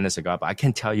some unbanded cigar, but I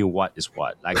can't tell you what is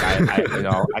what. Like I can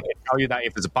tell you that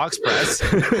if it's a box press,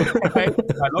 right?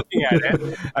 By looking at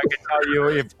it, I can tell you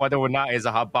if whether or not it's a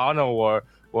Habano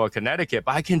or Connecticut.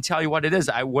 But I can't tell you what it is.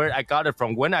 Where I got it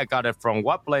from, when I got it from,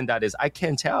 what blend that is. I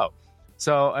can't tell.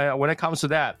 So when it comes to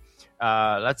that,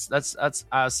 let's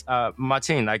ask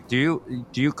Martin. Like, do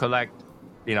you collect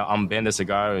unbanded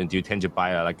cigar, and do you tend to buy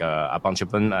a bunch of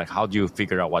them? Like, how do you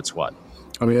figure out what's what?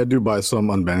 I mean, I do buy some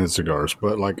unbanded cigars,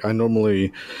 but like I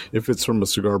normally, if it's from a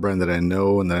cigar brand that I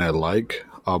know and that I like,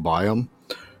 I'll buy them.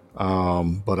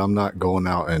 But I'm not going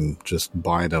out and just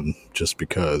buying them just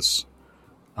because.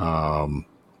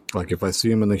 Like if I see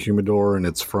them in the humidor and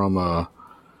it's from I've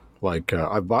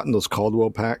bought those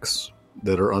Caldwell packs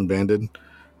that are unbanded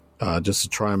just to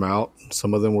try them out.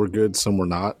 Some of them were good, some were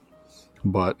not.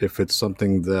 But if it's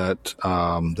something that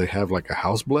they have like a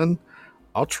house blend,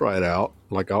 I'll try it out.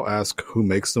 Like I'll ask who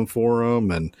makes them for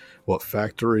them and what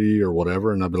factory or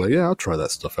whatever, and I'll be like, yeah, I'll try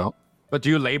that stuff out. But do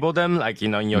you label them like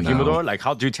in your humidor? Like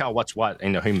how do you tell what's what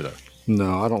in your humidor?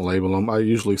 No, I don't label them. I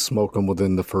usually smoke them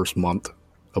within the first month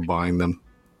of buying them.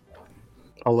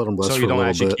 I'll let them rest for a little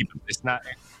bit. So you don't actually keep them. It's not.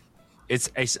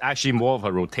 It's actually more of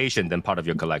a rotation than part of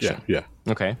your collection. Yeah.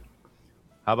 Okay.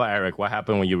 How about Eric? What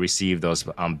happened when you received those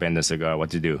unbanded cigar? What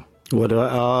do you do?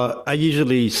 I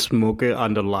usually smoke it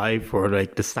on the live for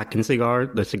like the second cigar,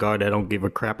 the cigar that I don't give a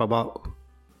crap about.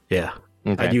 Yeah.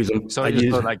 Okay. I use them. So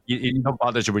you don't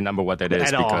bother to remember what that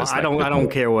is at all. I don't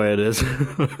care what it is.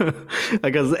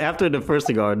 Because after the first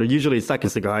cigar, usually the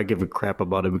second cigar, I give a crap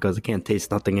about it because I can't taste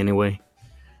nothing anyway.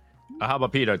 How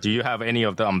about Peter? Do you have any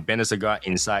of the unbanded cigar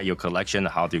inside your collection?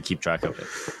 How do you keep track of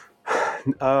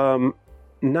it?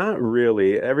 Not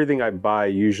really. Everything I buy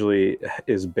usually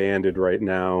is banded right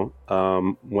now.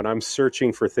 When I'm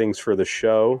searching for things for the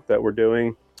show that we're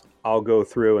doing, I'll go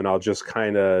through and I'll just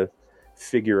kind of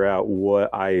figure out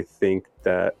what I think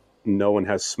that no one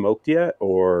has smoked yet,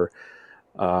 or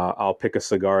I'll pick a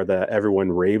cigar that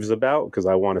everyone raves about because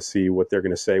I want to see what they're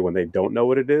going to say when they don't know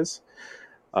what it is.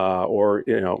 Or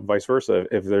vice versa.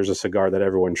 If there's a cigar that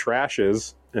everyone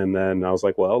trashes, and then I was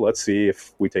like, well, let's see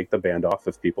if we take the band off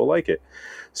if people like it.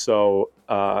 So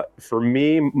for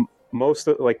me,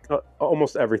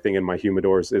 almost everything in my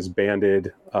humidors is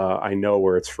banded. I know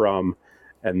where it's from,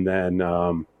 and then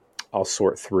I'll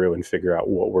sort through and figure out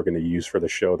what we're going to use for the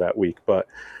show that week. But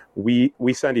we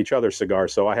send each other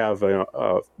cigars. So I have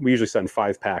we usually send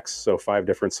 5 packs, so 5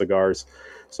 different cigars.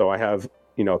 So I have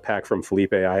a pack from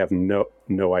Felipe. I have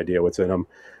no idea what's in them.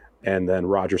 And then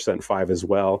Roger sent 5 as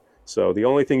well. So the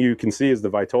only thing you can see is the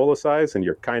Vitola size, and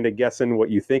you're kind of guessing what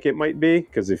you think it might be,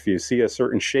 because if you see a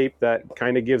certain shape, that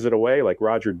kind of gives it away. Like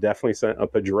Roger definitely sent a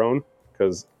Padron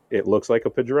because it looks like a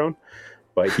Padron,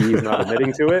 but he's not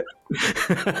admitting to it.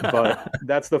 But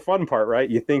that's the fun part, right?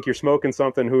 You think you're smoking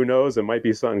something, who knows? It might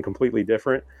be something completely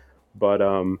different. But,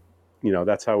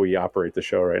 that's how we operate the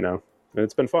show right now. And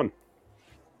it's been fun.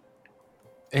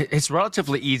 It's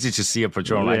relatively easy to see a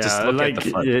Padron, right? Just look at the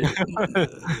front.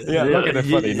 Look at the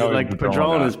front. Like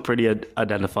Padron is pretty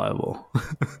identifiable.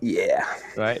 Yeah.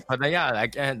 Right? But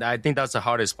and I think that's the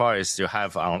hardest part is to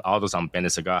have all those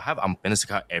unbanded cigar. I have unbanded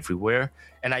cigar everywhere.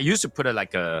 And I used to put it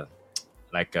like a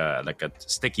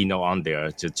sticky note on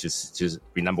there to just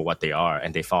remember what they are,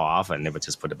 and they fall off and never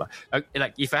just put it back.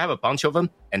 Like if I have a bunch of them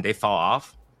and they fall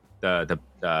off, the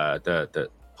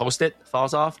Post-it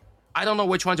falls off, I don't know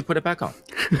which one to put it back on.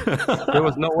 There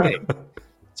was no way.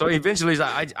 So eventually,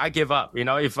 I give up.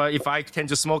 If I tend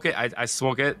to smoke it, I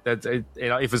smoke it.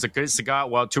 If it's a good cigar,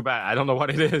 well, too bad. I don't know what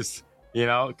it is.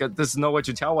 Because there's no way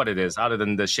to tell what it is other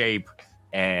than the shape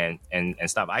and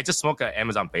stuff. I just smoke an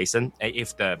Amazon Basin, and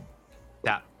if that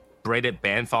braided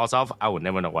band falls off, I would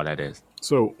never know what that is.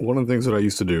 So one of the things that I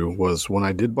used to do was when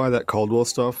I did buy that Caldwell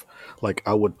stuff, like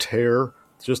I would tear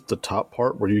just the top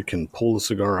part where you can pull the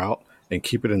cigar out and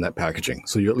keep it in that packaging.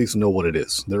 So you at least know what it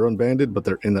is. They're unbanded, but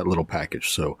they're in that little package.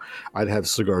 So I'd have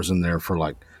cigars in there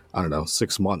for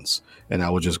 6 months, and I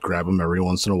would just grab them every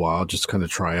once in a while, just kind of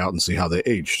try out and see how they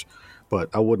aged. But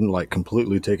I wouldn't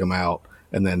completely take them out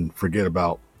and then forget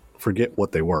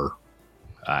what they were.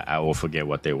 I will forget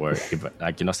what they were.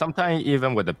 Sometimes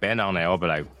even with the band on it, I'll be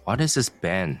like, what is this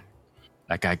band?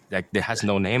 It has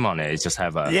no name on it. It just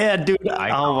have a... Yeah, dude.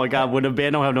 Oh, my God. When the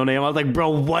band don't have no name, I was like, bro,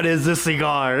 what is this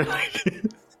cigar?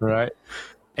 Right.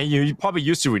 And you probably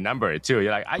used to remember it, too.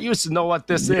 You're like, I used to know what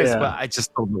this is, but I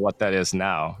just don't know what that is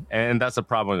now. And that's a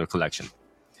problem with collection.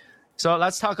 So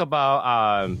let's talk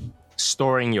about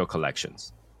storing your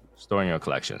collections.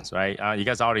 Right? You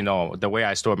guys already know the way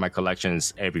I store my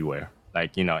collections everywhere.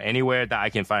 Anywhere that I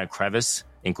can find a crevice,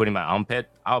 including my armpit,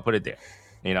 I'll put it there.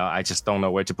 I just don't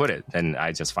know where to put it, and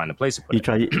I just find a place to put it.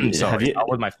 So I start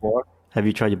with my floor. Have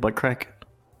you tried your butt crack?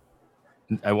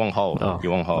 I won't hold.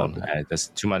 You won't hold. There's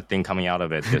too much thing coming out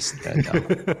of it.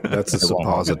 That's a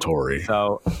suppository.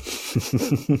 So,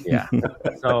 yeah.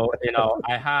 So,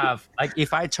 I have,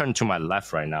 if I turn to my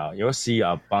left right now, you'll see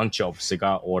a bunch of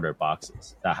cigar order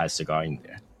boxes that has cigar in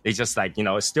there. They just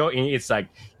it's still in, it's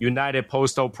United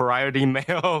Postal Priority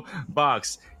Mail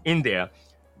box in there.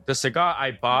 The cigar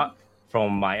I bought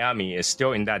from Miami is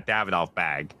still in that Davidoff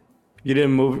bag. You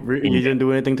didn't move, you didn't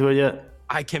do anything to it yet?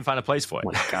 I can't find a place for it.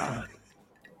 Oh my God.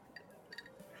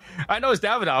 I know it's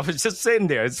Davidoff. It's just sitting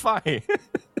there. It's fine.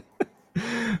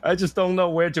 I just don't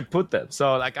know where to put them.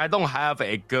 So I don't have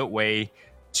a good way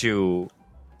to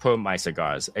put my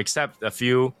cigars, except a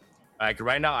few.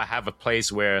 Right now I have a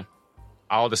place where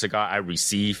all the cigar I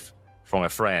receive from a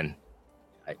friend,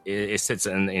 it sits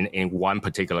in one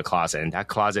particular closet, and that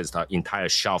closet, the entire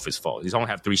shelf is full. You don't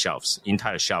have 3 shelves. The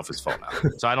entire shelf is full now.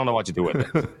 So I don't know what to do with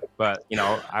it. But,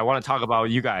 I want to talk about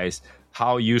you guys,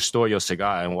 how you store your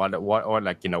cigar and what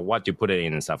you put it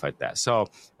in and stuff like that. So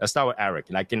let's start with Eric.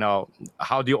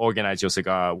 How do you organize your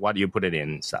cigar? What do you put it in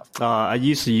and stuff? I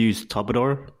used to use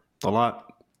Tupperware a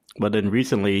lot, but then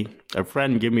recently a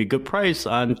friend gave me a good price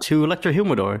on 2 electric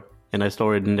humidor, and I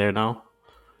store it in there now.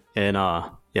 And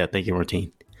thank you,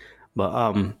 Martine.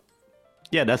 But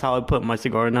that's how I put my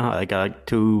cigar in now. I got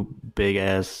 2 big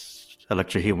ass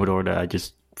electric humidor that I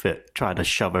just try to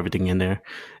shove everything in there.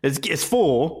 It's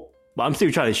full, but I'm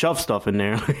still trying to shove stuff in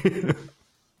there.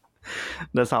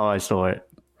 That's how I store it.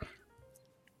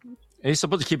 You're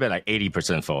supposed to keep it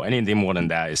 80% full. Anything more than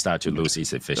that, it starts to lose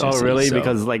its efficiency. Oh, really? So.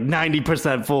 Because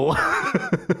 90% full.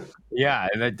 Yeah,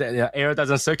 the air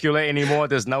doesn't circulate anymore.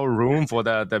 There's no room for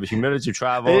the humidity to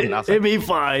travel. It'll be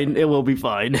fine. It will be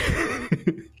fine.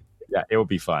 Yeah, it will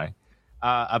be fine.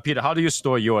 Peter, how do you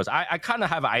store yours? I kind of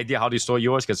have an idea how do you store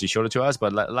yours because you showed it to us,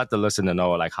 but let the listener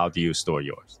know how do you store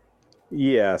yours?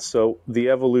 Yeah, so the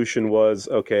evolution was,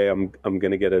 okay, I'm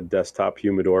going to get a desktop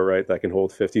humidor, right, that can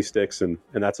hold 50 sticks, and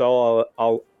that's all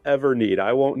I'll ever need.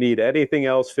 I won't need anything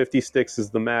else. 50 sticks is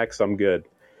the max. I'm good.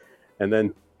 And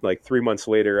then 3 months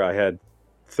later, I had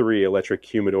 3 electric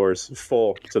humidors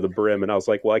full to the brim, and I was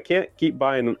like, well, I can't keep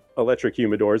buying electric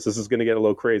humidors. This is going to get a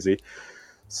little crazy.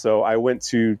 So I went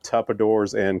to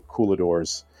Tupperdoors and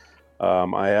Cooladors.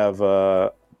 I have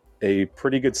a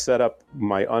pretty good setup.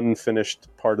 My unfinished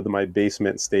part of my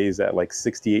basement stays at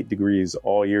 68 degrees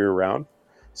all year round.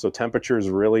 So temperature is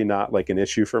really not an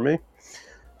issue for me.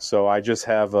 So I just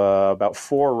have about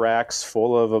 4 racks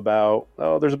full of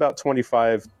there's about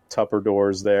 25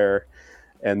 Tupperdoors there.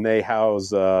 And they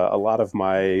house a lot of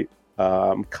my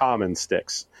common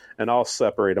sticks. And I'll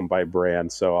separate them by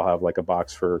brand. So I'll have a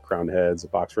box for Crown Heads, a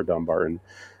box for Dunbarton.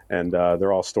 And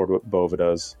they're all stored with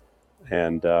Bovedas.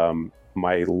 And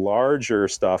my larger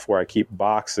stuff where I keep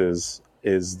boxes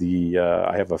is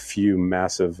I have a few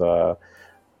massive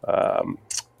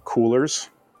coolers,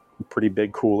 pretty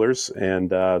big coolers, and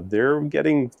they're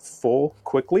getting full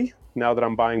quickly now that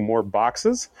I'm buying more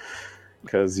boxes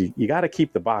because you got to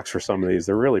keep the box for some of these.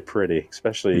 They're really pretty,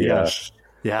 especially the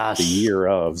year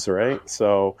ofs, right?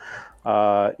 So,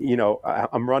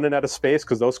 I'm running out of space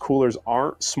because those coolers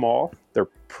aren't small. They're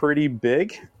pretty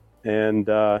big, and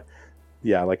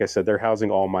like I said, they're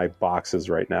housing all my boxes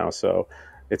right now. So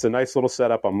it's a nice little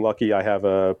setup. I'm lucky I have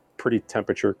a pretty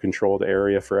temperature controlled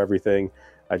area for everything.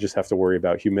 I just have to worry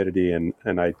about humidity, and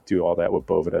I do all that with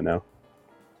Boveda now.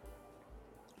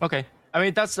 Okay. I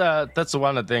mean, that's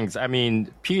one of the things. I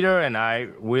mean, Peter and I,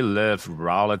 we live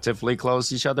relatively close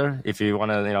to each other, if you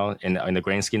want to, in the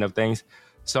grand scheme of things.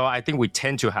 So I think we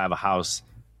tend to have a house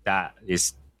that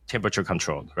is temperature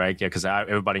controlled, right? Yeah, because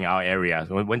everybody in our area,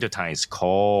 when wintertime is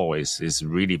cold, is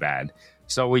really bad.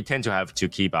 So we tend to have to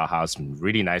keep our house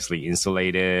really nicely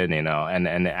insulated,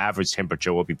 and the average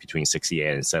temperature will be between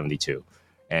 68 and 72.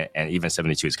 And even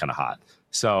 72 is kind of hot.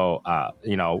 So,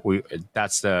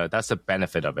 that's the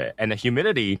benefit of it. And the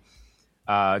humidity,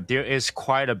 there is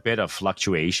quite a bit of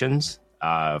fluctuations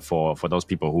for those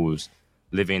people who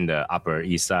live in the Upper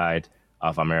East Side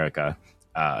of America.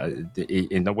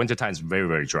 In the wintertime, it's very,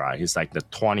 very dry. It's like the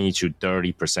 20 to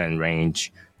 30%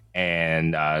 range.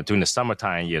 And during the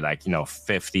summertime, you're like,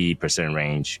 50%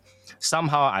 range.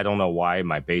 Somehow, I don't know why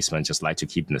my basement just like to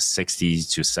keep in the 60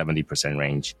 to 70%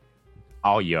 range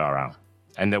all year around.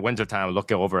 And the wintertime, I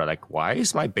look over like, why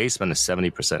is my basement at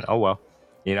 70%? Oh, well,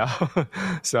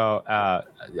 So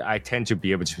I tend to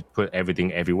be able to put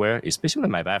everything everywhere, especially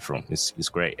in my bathroom. It's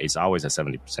great. It's always at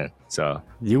 70%. So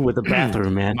you with the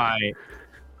bathroom, man.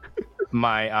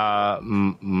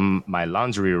 My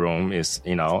laundry room is,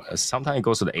 sometimes it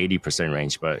goes to the 80%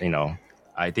 range, but,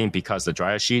 I think because the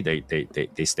dryer sheet,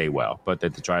 they stay well. But the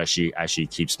dryer sheet actually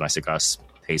keeps my cigars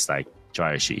taste like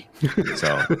dryer sheet. So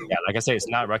yeah, like I say, it's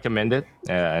not recommended,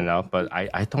 but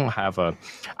I don't have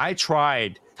I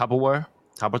tried Tupperware.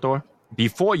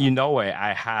 Before you know it,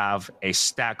 I have a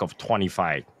stack of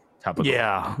 25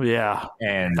 Tupperware. Yeah.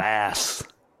 And fast.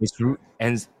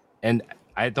 And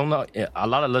I don't know, a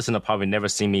lot of listeners probably never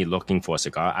see me looking for a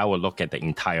cigar. I will look at the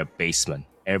entire basement,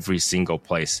 every single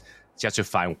place, just to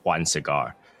find one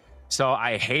cigar. So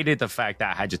I hated the fact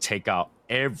that I had to take out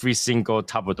every single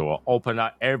Tupperware, open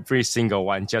up every single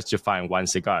one just to find one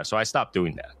cigar. So I stopped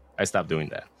doing that.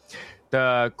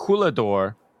 The cooler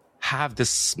door have this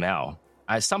smell.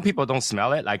 Some people don't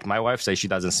smell it. Like my wife says she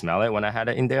doesn't smell it when I had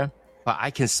it in there, but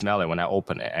I can smell it when I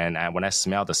open it. And when I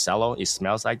smell the cello, it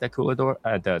smells like the cooler door,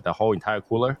 the whole entire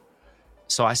cooler.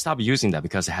 So I stopped using that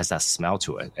because it has that smell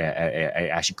to it. It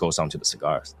actually goes onto the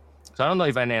cigars. So I don't know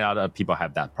if any other people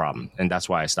have that problem, and that's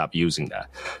why I stopped using that.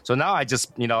 So now I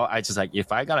just like,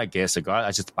 if I gotta get a cigar,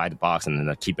 I just buy the box and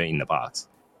then keep it in the box,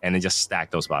 and then just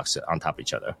stack those boxes on top of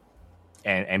each other,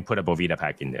 and put a Boveda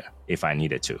pack in there if I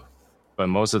needed to. But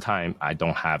most of the time, I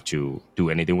don't have to do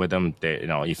anything with them.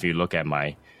 If you look at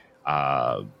my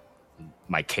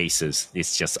cases,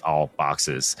 it's just all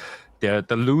boxes. The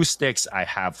loose sticks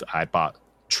I bought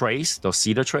trays, those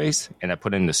cedar trays, and I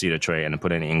put in the cedar tray and I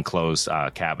put in an enclosed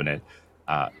cabinet.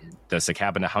 Does the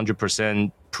cabinet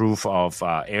 100% proof of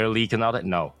air leak and all that?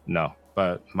 No.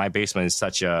 But my basement is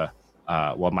such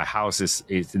my house is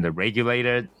in the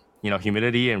regulated,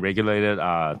 humidity and regulated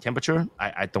temperature.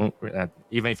 I don't,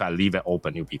 even if I leave it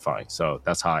open, it'll be fine. So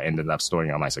that's how I ended up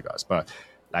storing all my cigars. But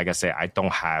like I said, I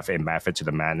don't have a method to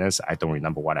the madness. I don't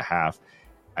remember what I have,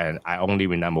 and I only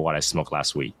remember what I smoked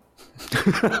last week.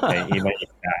 And even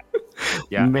that,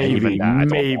 yeah, maybe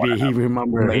he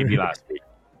remembered. Maybe last week.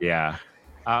 Yeah.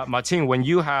 Martin, when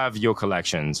you have your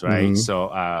collections, right? Mm-hmm. So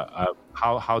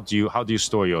how do you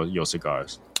store your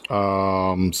cigars?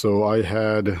 So I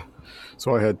had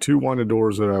two winded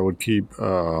doors that I would keep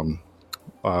all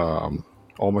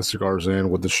my cigars in,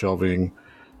 with the shelving,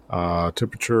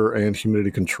 temperature and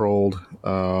humidity controlled.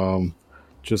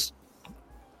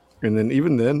 And then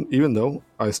even though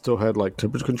I still had like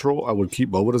temperature control, I would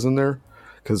keep Bovedas in there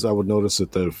because I would notice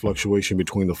that the fluctuation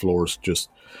between the floors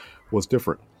just was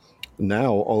different.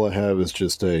 Now all I have is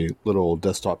just a little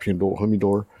desktop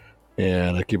humidor,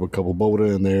 and I keep a couple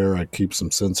Boveda in there. I keep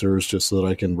some sensors just so that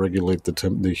I can regulate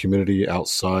the humidity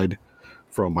outside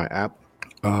from my app.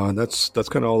 That's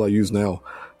kind of all I use now.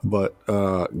 But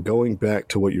going back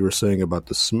to what you were saying about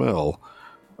the smell,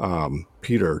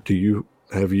 Peter,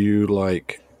 have you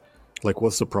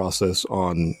what's the process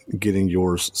on getting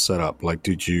yours set up? Like,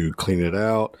 did you clean it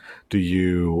out? Did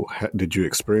you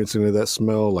experience any of that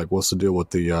smell? Like, what's the deal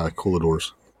with the cooler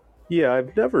doors? Yeah,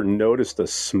 I've never noticed a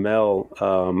smell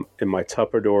in my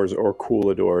Tupperdoors or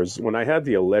cooladors. When I had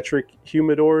the electric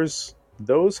humidors,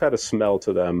 those had a smell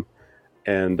to them,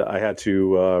 and I had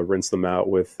to rinse them out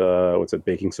with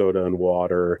baking soda and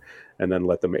water, and then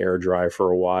let them air dry for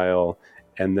a while.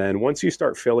 And then once you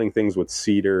start filling things with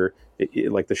cedar,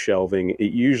 like the shelving,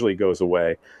 it usually goes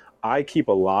away. I keep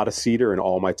a lot of cedar in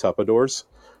all my Tupperdoors,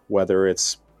 whether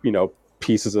it's,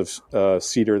 pieces of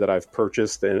cedar that I've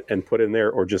purchased and put in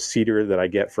there, or just cedar that I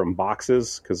get from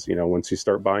boxes. Because, once you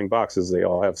start buying boxes, they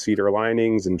all have cedar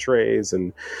linings and trays,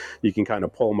 and you can kind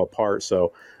of pull them apart.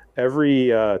 So every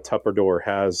Tupperware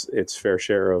has its fair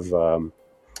share of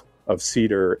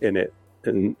cedar in it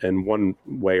in one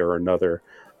way or another.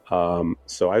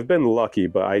 So I've been lucky,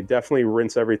 but I definitely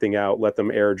rinse everything out, let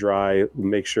them air dry,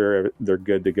 make sure they're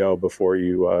good to go before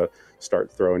you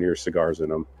start throwing your cigars in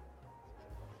them.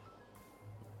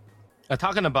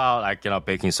 Talking about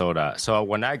baking soda. So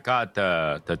when I got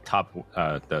the top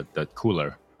the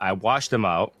cooler, I washed them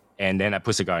out and then I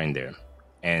put cigar in there.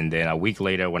 And then a week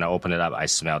later, when I opened it up, I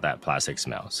smelled that plastic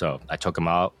smell. So I took them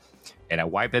out and I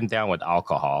wiped them down with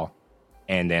alcohol.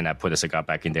 And then I put the cigar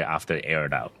back in there after it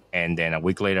aired out. And then a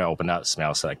week later, I opened up, it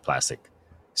smells like plastic.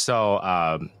 So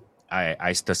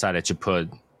I decided to put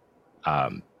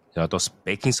those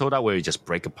baking soda where you just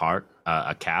break apart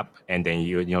a cap and then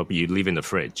you leave in the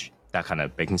fridge. That kind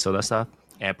of baking soda stuff.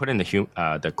 And I put in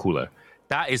the cooler.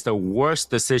 That is the worst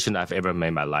decision I've ever made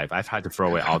in my life. I've had to throw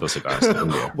away all those cigars in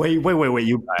there. Wait.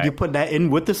 You put that in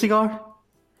with the cigar?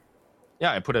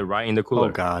 Yeah, I put it right in the cooler.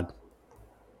 Oh, God.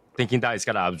 Thinking that it's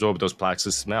going to absorb those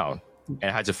plastic smell. And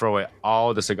I had to throw away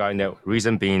all the cigar in there.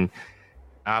 Reason being,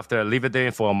 after I leave it there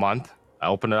for a month, I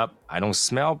open it up. I don't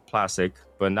smell plastic,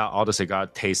 but now all the cigar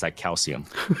tastes like calcium.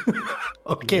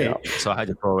 Okay. Yeah. So I had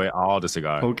to throw away all the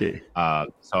cigar. Okay.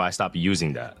 So I stopped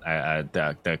using that.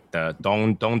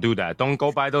 Don't do that. Don't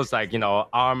go buy those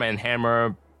Arm and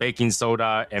Hammer baking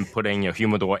soda and put in your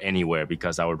humidor anywhere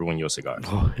because that will ruin your cigars.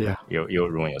 Oh, yeah. You'll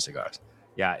ruin your cigars.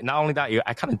 Yeah. Not only that,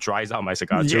 I kind of dries out my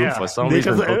cigar too. For some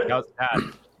reason,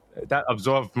 that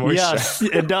absorbs moisture. Yes,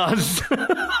 it does.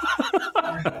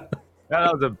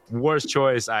 That was the worst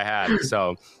choice I had.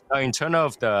 So in terms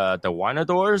of the winer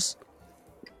doors,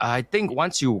 I think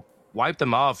once you wipe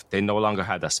them off, they no longer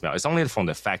have that smell. It's only from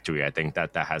the factory, I think,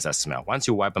 that has that smell. Once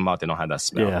you wipe them out, they don't have that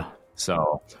smell. Yeah.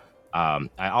 So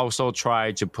I also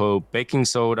tried to put baking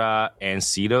soda and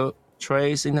cedar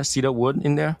trays in the cedar wood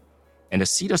in there. And the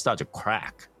cedar started to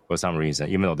crack for some reason,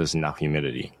 even though there's enough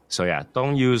humidity. So yeah,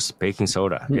 don't use baking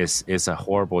soda. It's a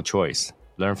horrible choice.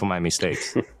 Learn from my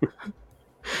mistakes.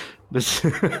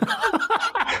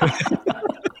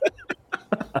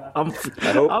 I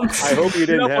hope you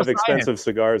didn't have expensive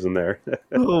cigars in there.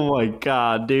 Oh my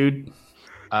God, dude.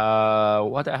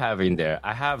 What I have in there?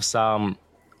 I have some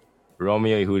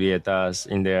Romeo y Julietas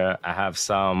in there. I have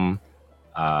some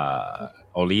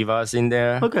Olivas in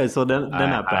there. Okay, so they're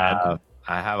not bad.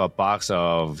 I have a box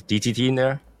of DTT in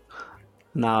there.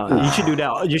 No, you should do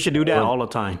that. You should do that all the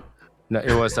time. No,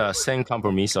 it was San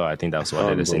Compromiso. I think that's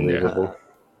what it is in there.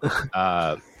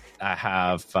 I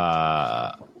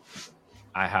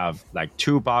have like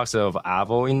 2 boxes of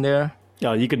Avo in there.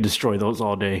 Yeah, you could destroy those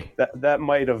all day. That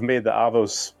might have made the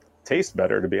Avos taste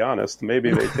better, to be honest.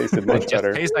 Maybe they tasted much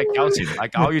better. It tastes like calcium.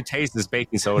 Like all you taste is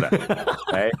baking soda,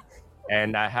 right?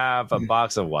 And I have a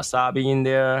box of wasabi in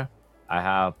there. I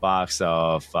have a box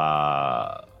of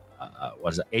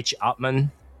H.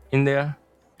 Altman in there,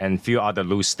 and a few other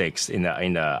loose sticks in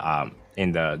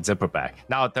the zipper bag.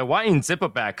 Now the one in zipper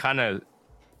bag kind of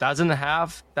doesn't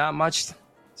have that much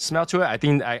smell to it. I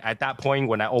think at that point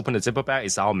when I opened the zipper bag,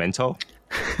 it's all menthol.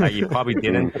 Like it probably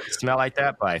didn't smell like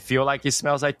that, but I feel like it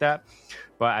smells like that.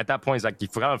 But at that point, it's like you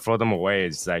forgot to throw them away.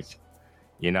 It's like,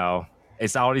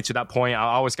 it's already to that point. I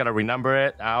always gotta remember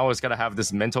it. I always gotta have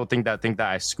this mental thing that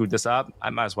I screwed this up.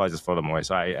 I might as well just throw them away.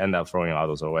 So I end up throwing all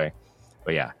those away.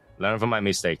 But yeah, learn from my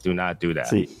mistake. Do not do that.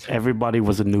 See, everybody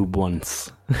was a noob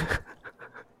once.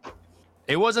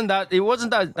 It wasn't that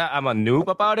I'm a noob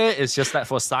about it. It's just that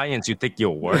for science, you think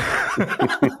you'll work.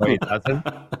 But it doesn't.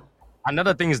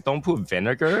 Another thing is don't put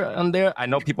vinegar on there. I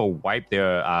know people wipe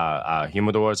their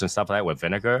humidors and stuff like that with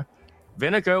vinegar.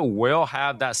 Vinegar will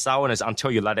have that sourness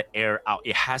until you let it air out.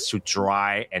 It has to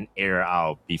dry and air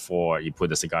out before you put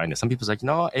the cigar in there. Some people's like,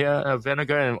 no,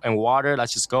 vinegar and water.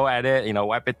 Let's just go at it.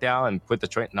 Wipe it down and put the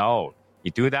tray. No,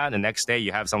 you do that. The next day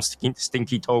you have some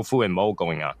stinky tofu and mold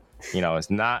going on. It's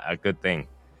not a good thing.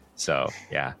 So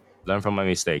yeah, learn from my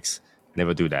mistakes.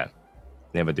 Never do that.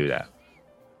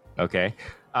 Okay.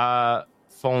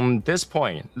 From this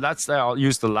point, let's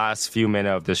use the last few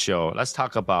minutes of the show. Let's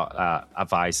talk about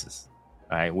advices.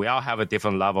 Right? We all have a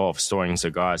different level of storing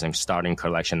cigars and starting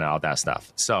collection and all that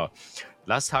stuff. So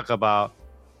let's talk about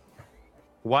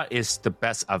what is the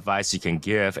best advice you can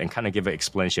give and kind of give an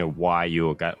explanation of why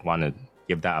you want to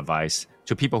give that advice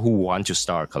to people who want to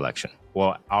start a collection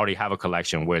or already have a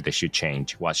collection where they should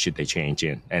change. What should they change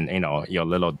in? And, your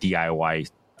little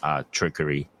DIY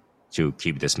trickery to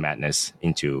keep this madness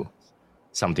into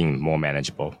something more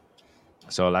manageable.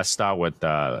 So let's start with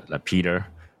Peter,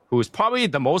 who is probably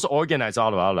the most organized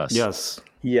out of all of us. Yes.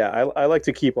 Yeah, I like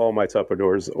to keep all my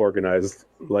Tupperwares organized.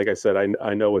 Like I said,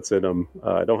 I know what's in them.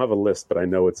 I don't have a list, but I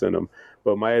know what's in them.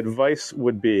 But my advice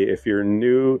would be, if you're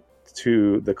new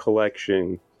to the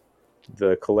collecting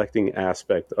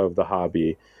aspect of the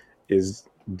hobby, is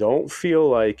don't feel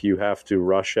like you have to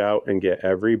rush out and get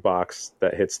every box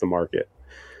that hits the market.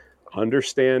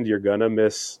 Understand you're going to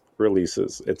miss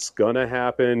releases. It's going to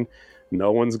happen.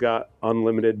 No one's got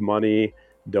unlimited money.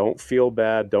 Don't feel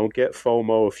bad. Don't get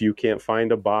FOMO if you can't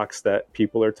find a box that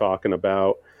people are talking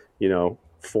about. You know,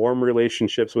 form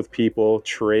relationships with people,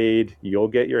 trade. You'll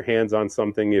get your hands on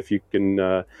something if you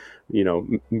can,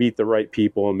 meet the right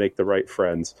people and make the right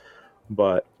friends.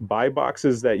 But buy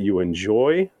boxes that you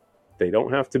enjoy. They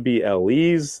don't have to be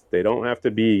LEs. They don't have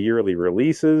to be yearly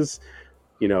releases.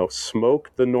 You know, smoke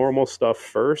the normal stuff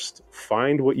first.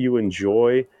 Find what you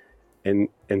enjoy and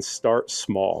start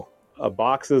small. A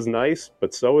box is nice,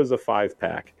 but so is a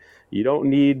 5-pack. You don't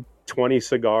need 20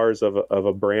 cigars of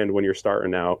a brand when you're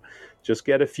starting out. Just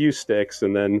get a few sticks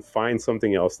and then find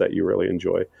something else that you really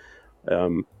enjoy.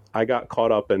 I got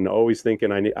caught up in always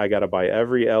thinking I got to buy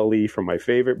every LE from my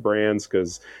favorite brands,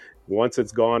 because once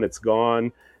it's gone, it's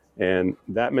gone. And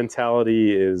that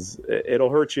mentality it'll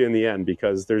hurt you in the end,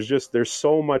 because there's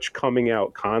so much coming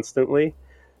out constantly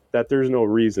that there's no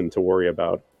reason to worry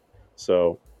about.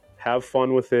 So have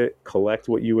fun with it, collect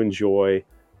what you enjoy,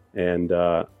 and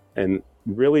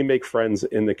really make friends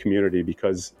in the community,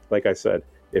 because like I said,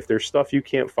 if there's stuff you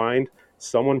can't find,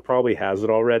 someone probably has it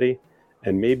already,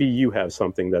 and maybe you have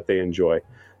something that they enjoy.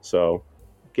 So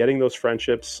getting those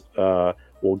friendships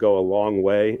will go a long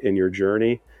way in your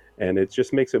journey, and it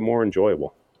just makes it more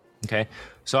enjoyable. Okay.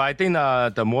 So I think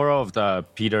the moral of the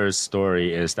Peter's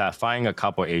story is that find a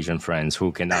couple Asian friends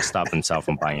who cannot stop themselves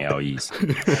from buying LEs.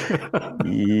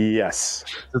 Yes.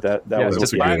 That was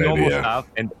just a buy good normal idea. stuff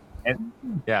and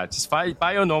just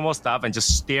buy your normal stuff and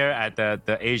just stare at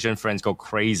the Asian friends go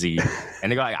crazy.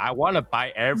 And they go like, I want to buy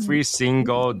every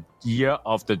single year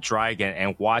of the dragon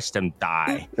and watch them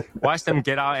die. Watch them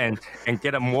get out and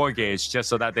get a mortgage just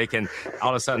so that they can all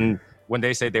of a sudden, when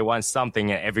they say they want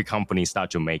something, and every company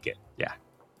start to make it. Yeah,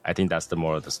 I think that's the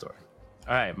moral of the story.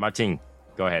 All right, Martin,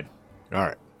 go ahead.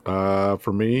 All right.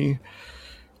 For me,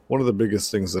 one of the biggest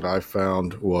things that I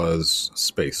found was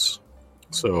space.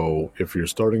 So if you're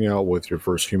starting out with your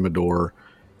first humidor,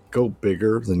 go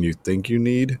bigger than you think you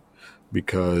need,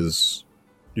 because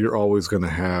you're always going to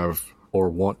have or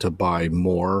want to buy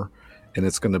more, and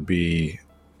it's going to be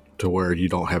to where you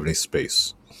don't have any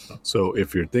space. So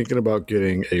if you're thinking about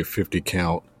getting a 50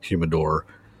 count humidor,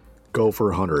 go for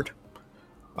 100.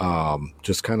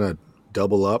 Just kind of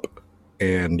double up,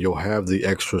 and you'll have the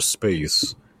extra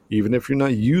space. Even if you're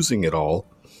not using it all,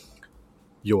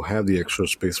 you'll have the extra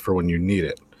space for when you need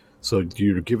it. So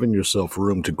you're giving yourself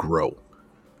room to grow.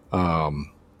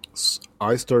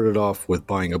 I started off with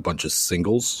buying a bunch of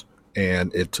singles,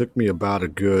 and it took me about a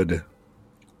good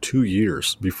 2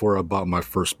 years before I bought my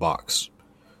first box.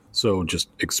 So just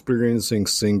experiencing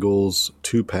singles,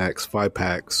 2-packs,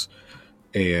 5-packs,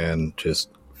 and just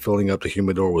filling up the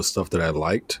humidor with stuff that I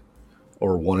liked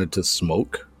or wanted to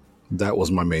smoke. That was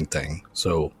my main thing.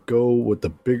 So go with the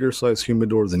bigger size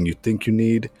humidor than you think you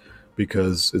need,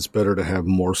 because it's better to have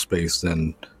more space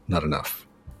than not enough.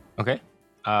 Okay.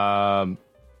 I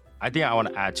think I want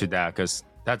to add to that, because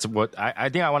that's what I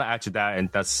think I want to add to that, and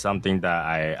that's something that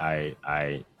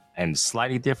I am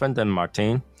slightly different than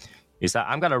Martin. Is that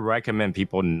I'm going to recommend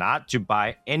people not to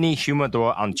buy any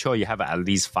humidor until you have at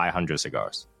least 500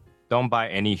 cigars. Don't buy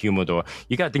any humidor.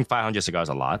 You got to think 500 cigars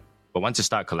a lot, but once you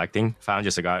start collecting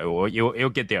 500 cigars, you'll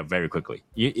get there very quickly.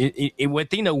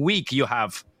 Within a week, you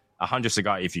have 100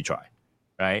 cigars if you try,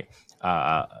 right?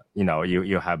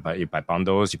 You buy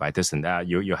bundles, you buy this and that,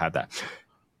 you have that.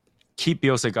 Keep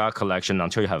your cigar collection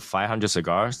until you have 500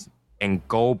 cigars, and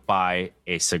go buy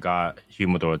a cigar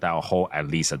humidor that will hold at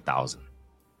least 1,000.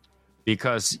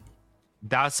 Because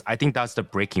I think that's the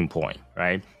breaking point,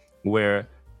 right? Where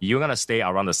you're going to stay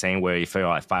around the same, where you feel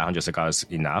like 500 cigars is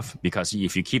enough. Because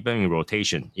if you keep them in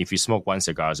rotation, if you smoke 1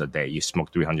 cigar a day, you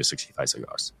smoke 365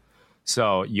 cigars.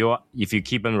 So if you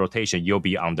keep them in rotation, you'll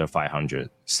be under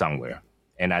 500 somewhere.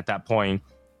 And at that point,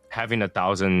 having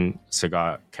 1,000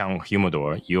 cigar count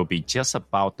humidor, you'll be just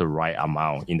about the right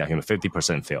amount in the humidor,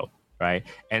 50% filled. Right,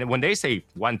 and when they say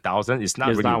 1,000, it's not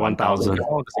really 1,000.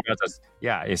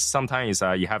 It's sometimes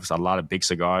you have a lot of big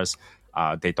cigars,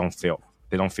 they don't fill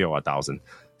 1,000.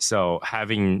 So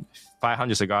having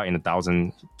 500 cigar in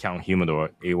 1,000 count humidor,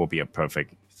 it will be a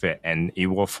perfect fit, and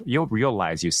you'll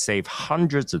realize you save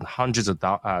hundreds and hundreds of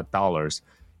dollars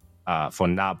for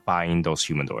not buying those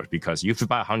humidors, because if you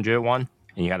buy 101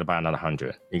 and you got to buy another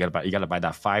 100. You got to buy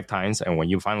that 5 times, and when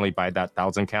you finally buy that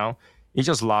 1,000 count, you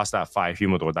just lost that 5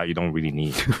 humidor that you don't really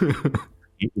need.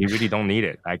 you really don't need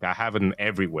it. Like I have them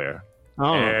everywhere.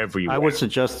 Everywhere. I would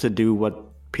suggest to do what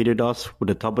Peter does with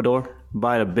the Tupperware.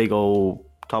 Buy a big old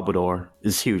Tupperware.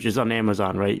 It's huge. It's on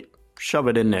Amazon, right? Shove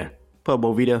it in there. Put a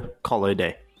Bovita, call it a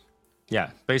day.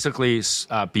 Yeah, basically,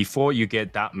 before you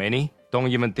get that many, don't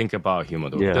even think about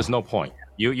humidor. Yeah. There's no point.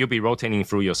 You'll be rotating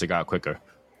through your cigar quicker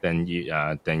than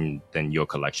your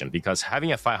collection, because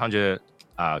having a 500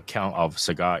 count of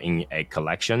cigar in a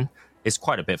collection is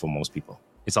quite a bit for most people.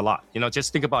 It's a lot.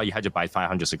 Just think about you had to buy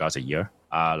 500 cigars a year.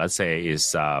 Let's say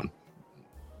it's $20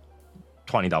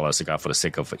 cigar for the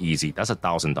sake of easy. That's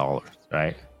 $1,000,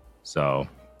 right? So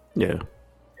yeah,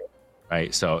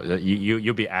 right. So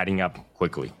you'll be adding up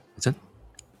quickly. Is it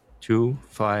 2,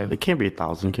 5? It can't be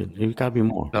 1,000. It gotta be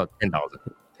more. No, 10,000.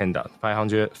 10,000.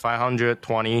 500,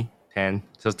 20, 10.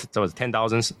 So it's $10,000.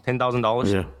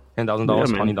 $10,000. Yeah. $10,000,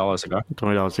 $20 cigar.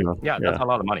 $20 cigar. Yeah, that's a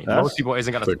lot of money. Most people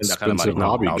isn't gonna spend that kind of money.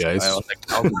 Hobby, guys.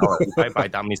 $1,000. If I buy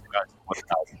that many cigars,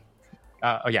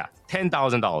 $1,000.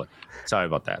 $10,000. Sorry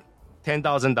about that.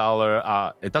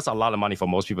 $10,000. That's a lot of money for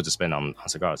most people to spend on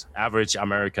cigars. Average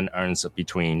American earns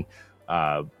between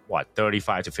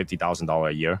 $35,000 to $50,000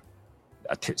 a year.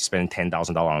 Spending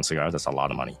 $10,000 on cigars, that's a lot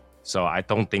of money. So I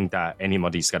don't think that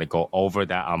anybody's gonna go over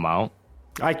that amount.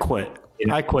 I quit.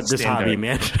 I quit this hobby,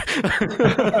 man.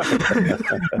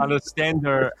 On the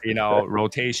standard,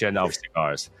 rotation of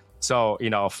cigars. So,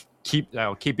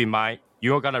 keep in mind,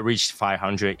 you're gonna reach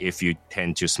 500 if you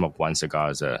tend to smoke one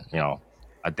cigar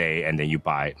a day, and then you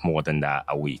buy more than that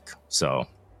a week. So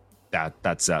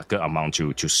that's a good amount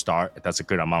to start. That's a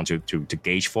good amount to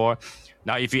gauge for.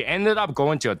 Now, if you ended up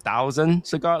going to 1,000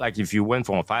 cigar, like if you went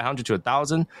from 500 to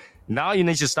 1,000, now you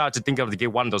need to start to think of to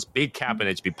get one of those big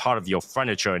cabinets to be part of your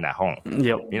furniture in that home.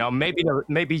 Yep.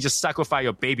 Maybe just sacrifice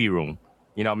your baby room.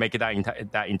 Make it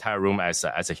that entire room as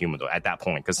a humidor at that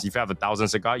point. Because if you have 1,000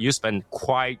 cigars, you spend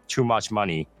quite too much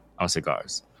money on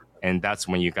cigars, and that's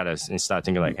when you gotta start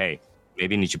thinking like, hey,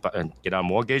 maybe you need to get a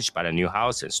mortgage, buy a new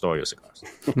house, and store your cigars.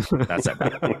 That's it.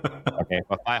 Okay,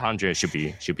 but 500 should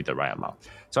be the right amount.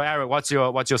 So, Eric, what's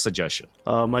your suggestion?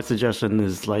 My suggestion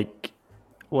is like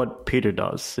what Peter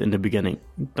does in the beginning.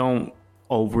 Don't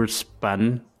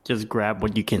overspend. Just grab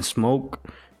what you can smoke.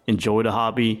 Enjoy the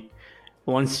hobby.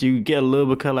 Once you get a little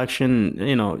bit of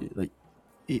collection,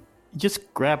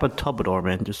 just grab a Tupperware,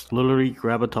 man. Just literally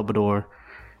grab a Tupperware,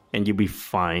 and you'll be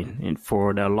fine. And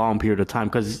for that long period of time,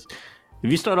 because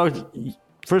if you start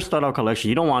out collection,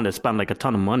 you don't want to spend like a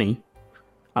ton of money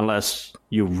unless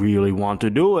you really want to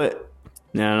do it,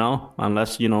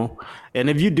 unless, and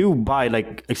if you do buy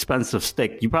like expensive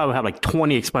stick, you probably have like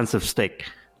 20 expensive stick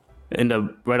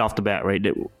right off the bat, right?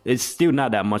 It's still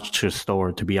not that much to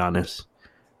store, to be honest.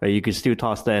 Right? You can still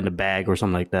toss that in a bag or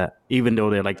something like that. Even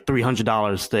though they're like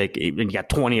 $300 stick and you got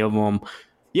 20 of them,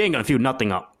 you ain't gonna fill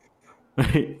nothing up.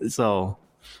 So,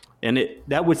 and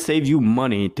that would save you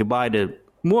money to buy the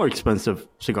more expensive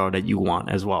cigar that you want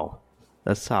as well.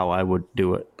 That's how I would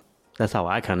do it. That's how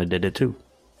I kind of did it too,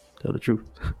 to tell the truth.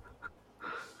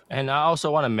 And I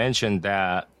also want to mention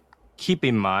that keep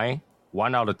in mind,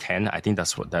 1 out of 10, I think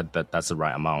that's that's the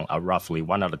right amount. Roughly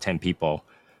 1 out of 10 people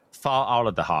fall out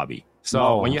of the hobby.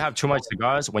 So when you have too much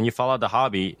cigars, when you fall out of the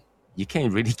hobby, you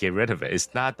can't really get rid of it.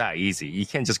 It's not that easy. You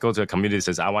can't just go to a community that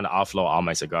says, I want to offload all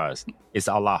my cigars. It's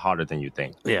a lot harder than you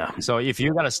think. Yeah. So if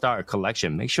you're going to start a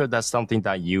collection, make sure that's something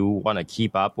that you want to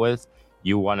keep up with.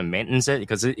 You want to maintenance it,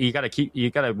 because you got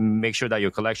to make sure that your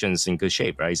collection is in good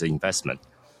shape, right? It's an investment.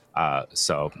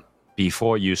 So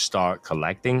before you start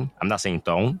collecting, I'm not saying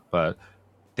don't, but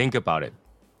think about it.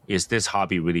 Is this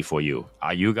hobby really for you?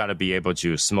 Are you going to be able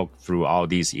to smoke through all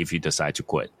these if you decide to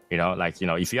quit?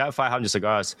 If you have 500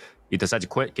 cigars, you decide to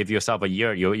quit, give yourself a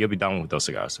year, you'll be done with those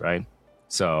cigars, right?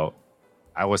 So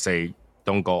I would say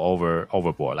don't go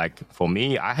overboard. Like for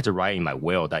me, I had to write in my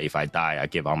will that if I die, I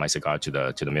give all my cigars to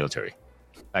the military.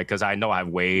 Like, because I know I have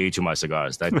way too much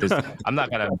cigars. I'm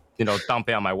not going to, dump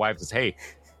it on my wife and say, hey,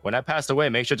 when I passed away,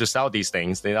 make sure to sell these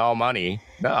things. They're all money.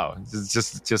 No,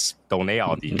 just donate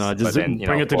all these. No, just bring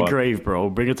it to the grave,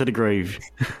 bro. Bring it to the grave.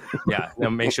 Yeah,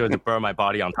 make sure to burn my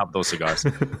body on top of those cigars.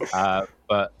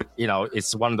 But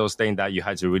it's one of those things that you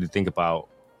had to really think about.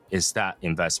 Is that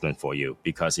investment for you?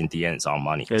 Because in the end, it's all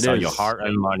money. It's all your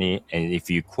hard-earned money, and if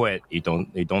you quit, you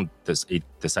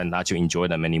decide not to enjoy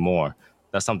them anymore.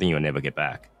 That's something you'll never get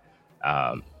back.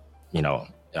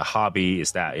 A hobby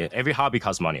is that every hobby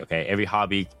costs money. Okay, every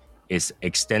hobby is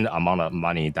extended amount of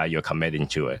money that you're committing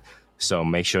to it. So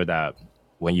make sure that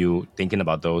when you thinking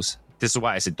about those, This is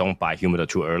why I said don't buy humidor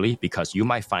too early, because you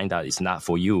might find out it's not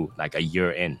for you like a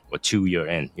year in or 2 year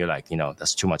in. You're like,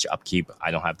 that's too much upkeep.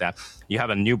 I don't have that. You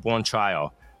have a newborn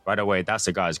child right away. That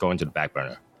cigar is going to the back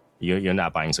burner. You're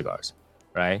not buying cigars,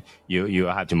 right? You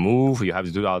have to move. You have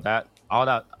to do all that. All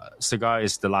that cigar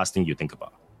is the last thing you think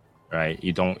about, right?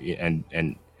 You don't,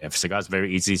 and if cigar is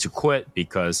very easy to quit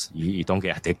because you don't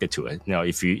get addicted to it.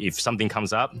 If something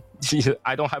comes up,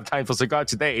 I don't have time for cigar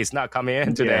today. It's not coming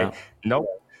in today. Yeah. No,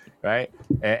 right?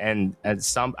 And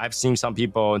some I've seen some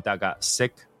people that got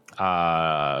sick,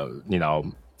 from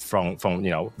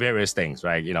various things,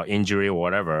 right? Injury or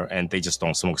whatever, and they just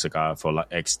don't smoke cigar for like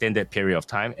extended period of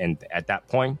time. And at that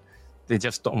point, they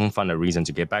just don't find a reason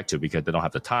to get back to because they don't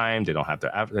have the time, they don't want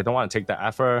to take the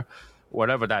effort.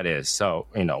 Whatever that is. So,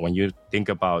 when you think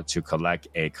about to collect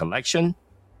a collection,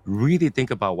 really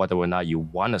think about whether or not you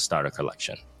want to start a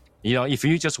collection. If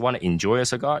you just want to enjoy a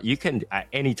cigar, you can at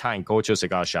any time go to a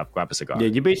cigar shop, grab a cigar. Yeah,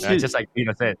 you basically just like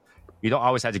Peter said, you don't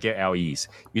always have to get LEs.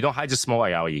 You don't have to smoke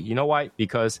LE. You know why?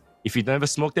 Because if you never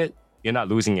smoked it, you're not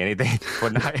losing anything for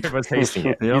not ever tasting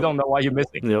it. Yep. You don't know what you're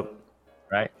missing. Yep.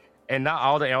 Right? And not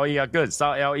all the LE are good.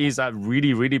 Some LEs are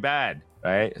really, really bad.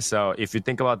 Right. So if you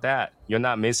think about that, you're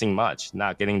not missing much,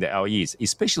 not getting the LEs,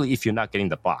 especially if you're not getting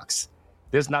the box.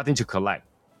 There's nothing to collect.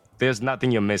 There's nothing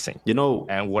you're missing.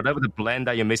 And whatever the blend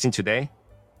that you're missing today,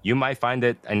 you might find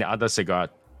it in other cigar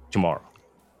tomorrow.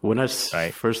 When I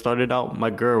first started out, my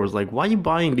girl was like, why are you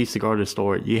buying these cigars to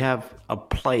store? You have a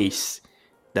place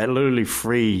that literally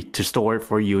free to store it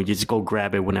for you. You just go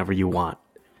grab it whenever you want.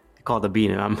 They call it the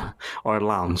bean or a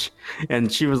lounge.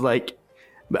 And she was like,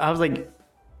 I was like,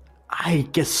 I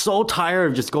get so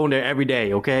tired of just going there every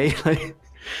day, okay?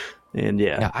 And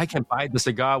yeah, I can buy the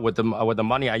cigar with the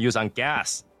money I use on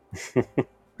gas.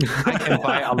 I can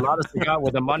buy a lot of cigar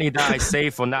with the money that I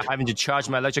save for not having to charge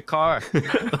my electric car.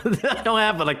 I don't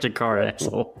have an electric car,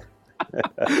 asshole.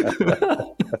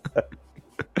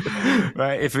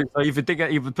 Right. If you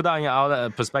put that in your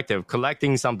perspective,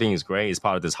 collecting something is great. It's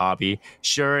part of this hobby.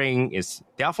 Sharing is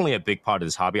definitely a big part of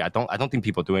this hobby. I don't think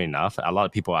people do it enough. A lot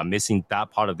of people are missing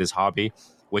that part of this hobby,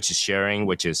 which is sharing,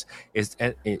 which is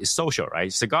social,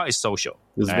 right? Cigar is social.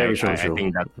 It's very social. I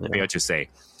think that's fair to say.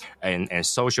 And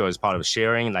social is part of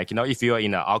sharing. Like, if you're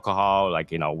in an alcohol,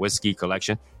 like, whiskey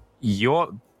collection,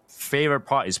 your favorite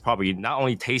part is probably not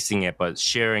only tasting it, but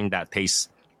sharing that taste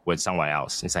with someone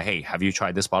else. It's like, hey, have you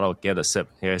tried this bottle? Get a sip.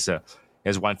 Here's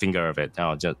one finger of it.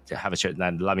 Just have a share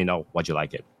and let me know what you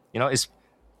like it. It's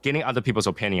getting other people's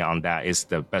opinion on that is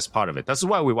the best part of it. That's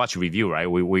why we watch review, right?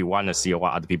 We want to see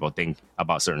what other people think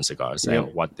about certain cigars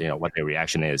and what their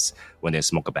reaction is when they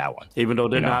smoke a bad one. Even though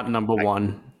they're not number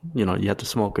one, you have to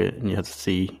smoke it and you have to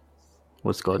see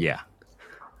what's good. Yeah.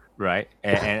 Right.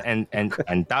 And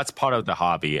that's part of the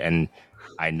hobby. And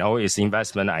I know it's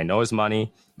investment. I know it's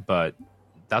money, but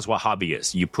that's what hobby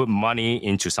is. You put money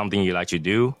into something you like to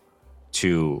do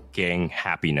to gain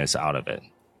happiness out of it.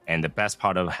 And the best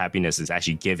part of happiness is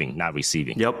actually giving, not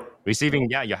receiving. Yep. Receiving,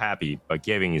 you're happy, but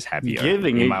giving is happier.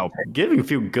 Giving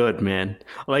feel good, man.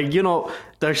 Like, the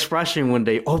expression when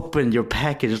they open your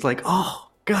package, it's like, oh,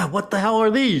 God, what the hell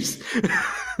are these?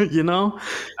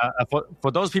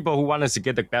 For those people who want us to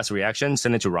get the best reaction,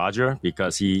 send it to Roger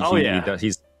because he's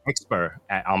expert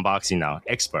at unboxing now.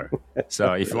 Expert.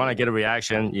 So if you want to get a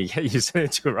reaction, you send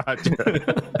it to Roger.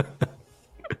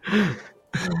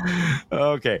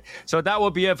 Okay, so that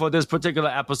will be it for this particular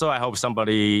episode. I hope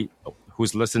somebody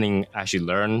who's listening actually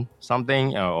learn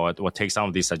something or take some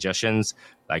of these suggestions.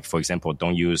 Like, for example,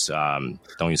 don't use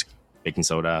baking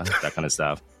soda, that kind of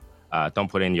stuff. Don't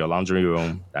put it in your laundry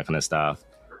room, that kind of stuff.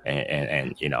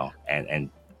 And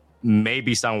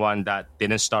maybe someone that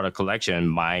didn't start a collection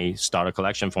might start a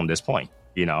collection from this point.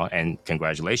 And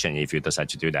congratulations if you decide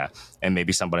to do that. And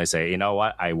maybe somebody say, you know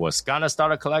what, I was gonna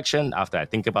start a collection after I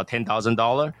think about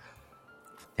 $10,000.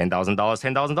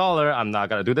 I'm not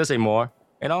gonna do this anymore.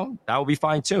 That will be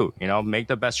fine too. Make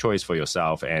the best choice for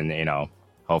yourself, and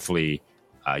hopefully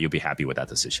you'll be happy with that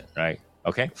decision, right?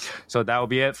 Okay, so that will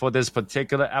be it for this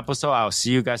particular episode. I'll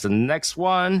see you guys in the next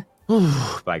one.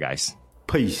 Bye, guys.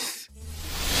 Peace.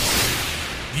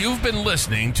 You've been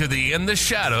listening to the In the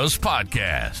Shadows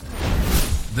podcast.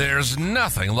 There's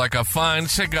nothing like a fine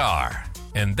cigar,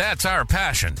 and that's our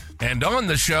passion. And on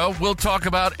the show, we'll talk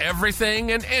about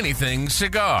everything and anything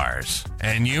cigars.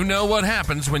 And you know what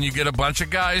happens when you get a bunch of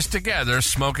guys together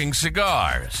smoking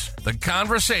cigars. The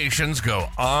conversations go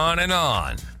on.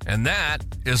 And that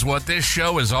is what this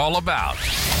show is all about.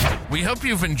 We hope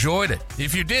you've enjoyed it.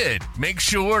 If you did, make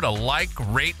sure to like,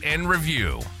 rate, and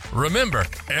review. Remember,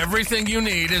 everything you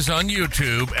need is on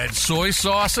YouTube at Soy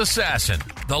Sauce Assassin.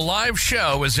 The live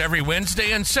show is every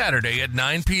Wednesday and Saturday at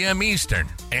 9 p.m. Eastern.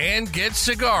 And get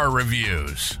cigar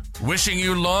reviews. Wishing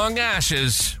you long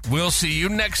ashes. We'll see you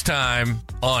next time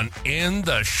on In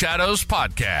the Shadows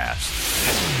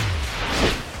Podcast.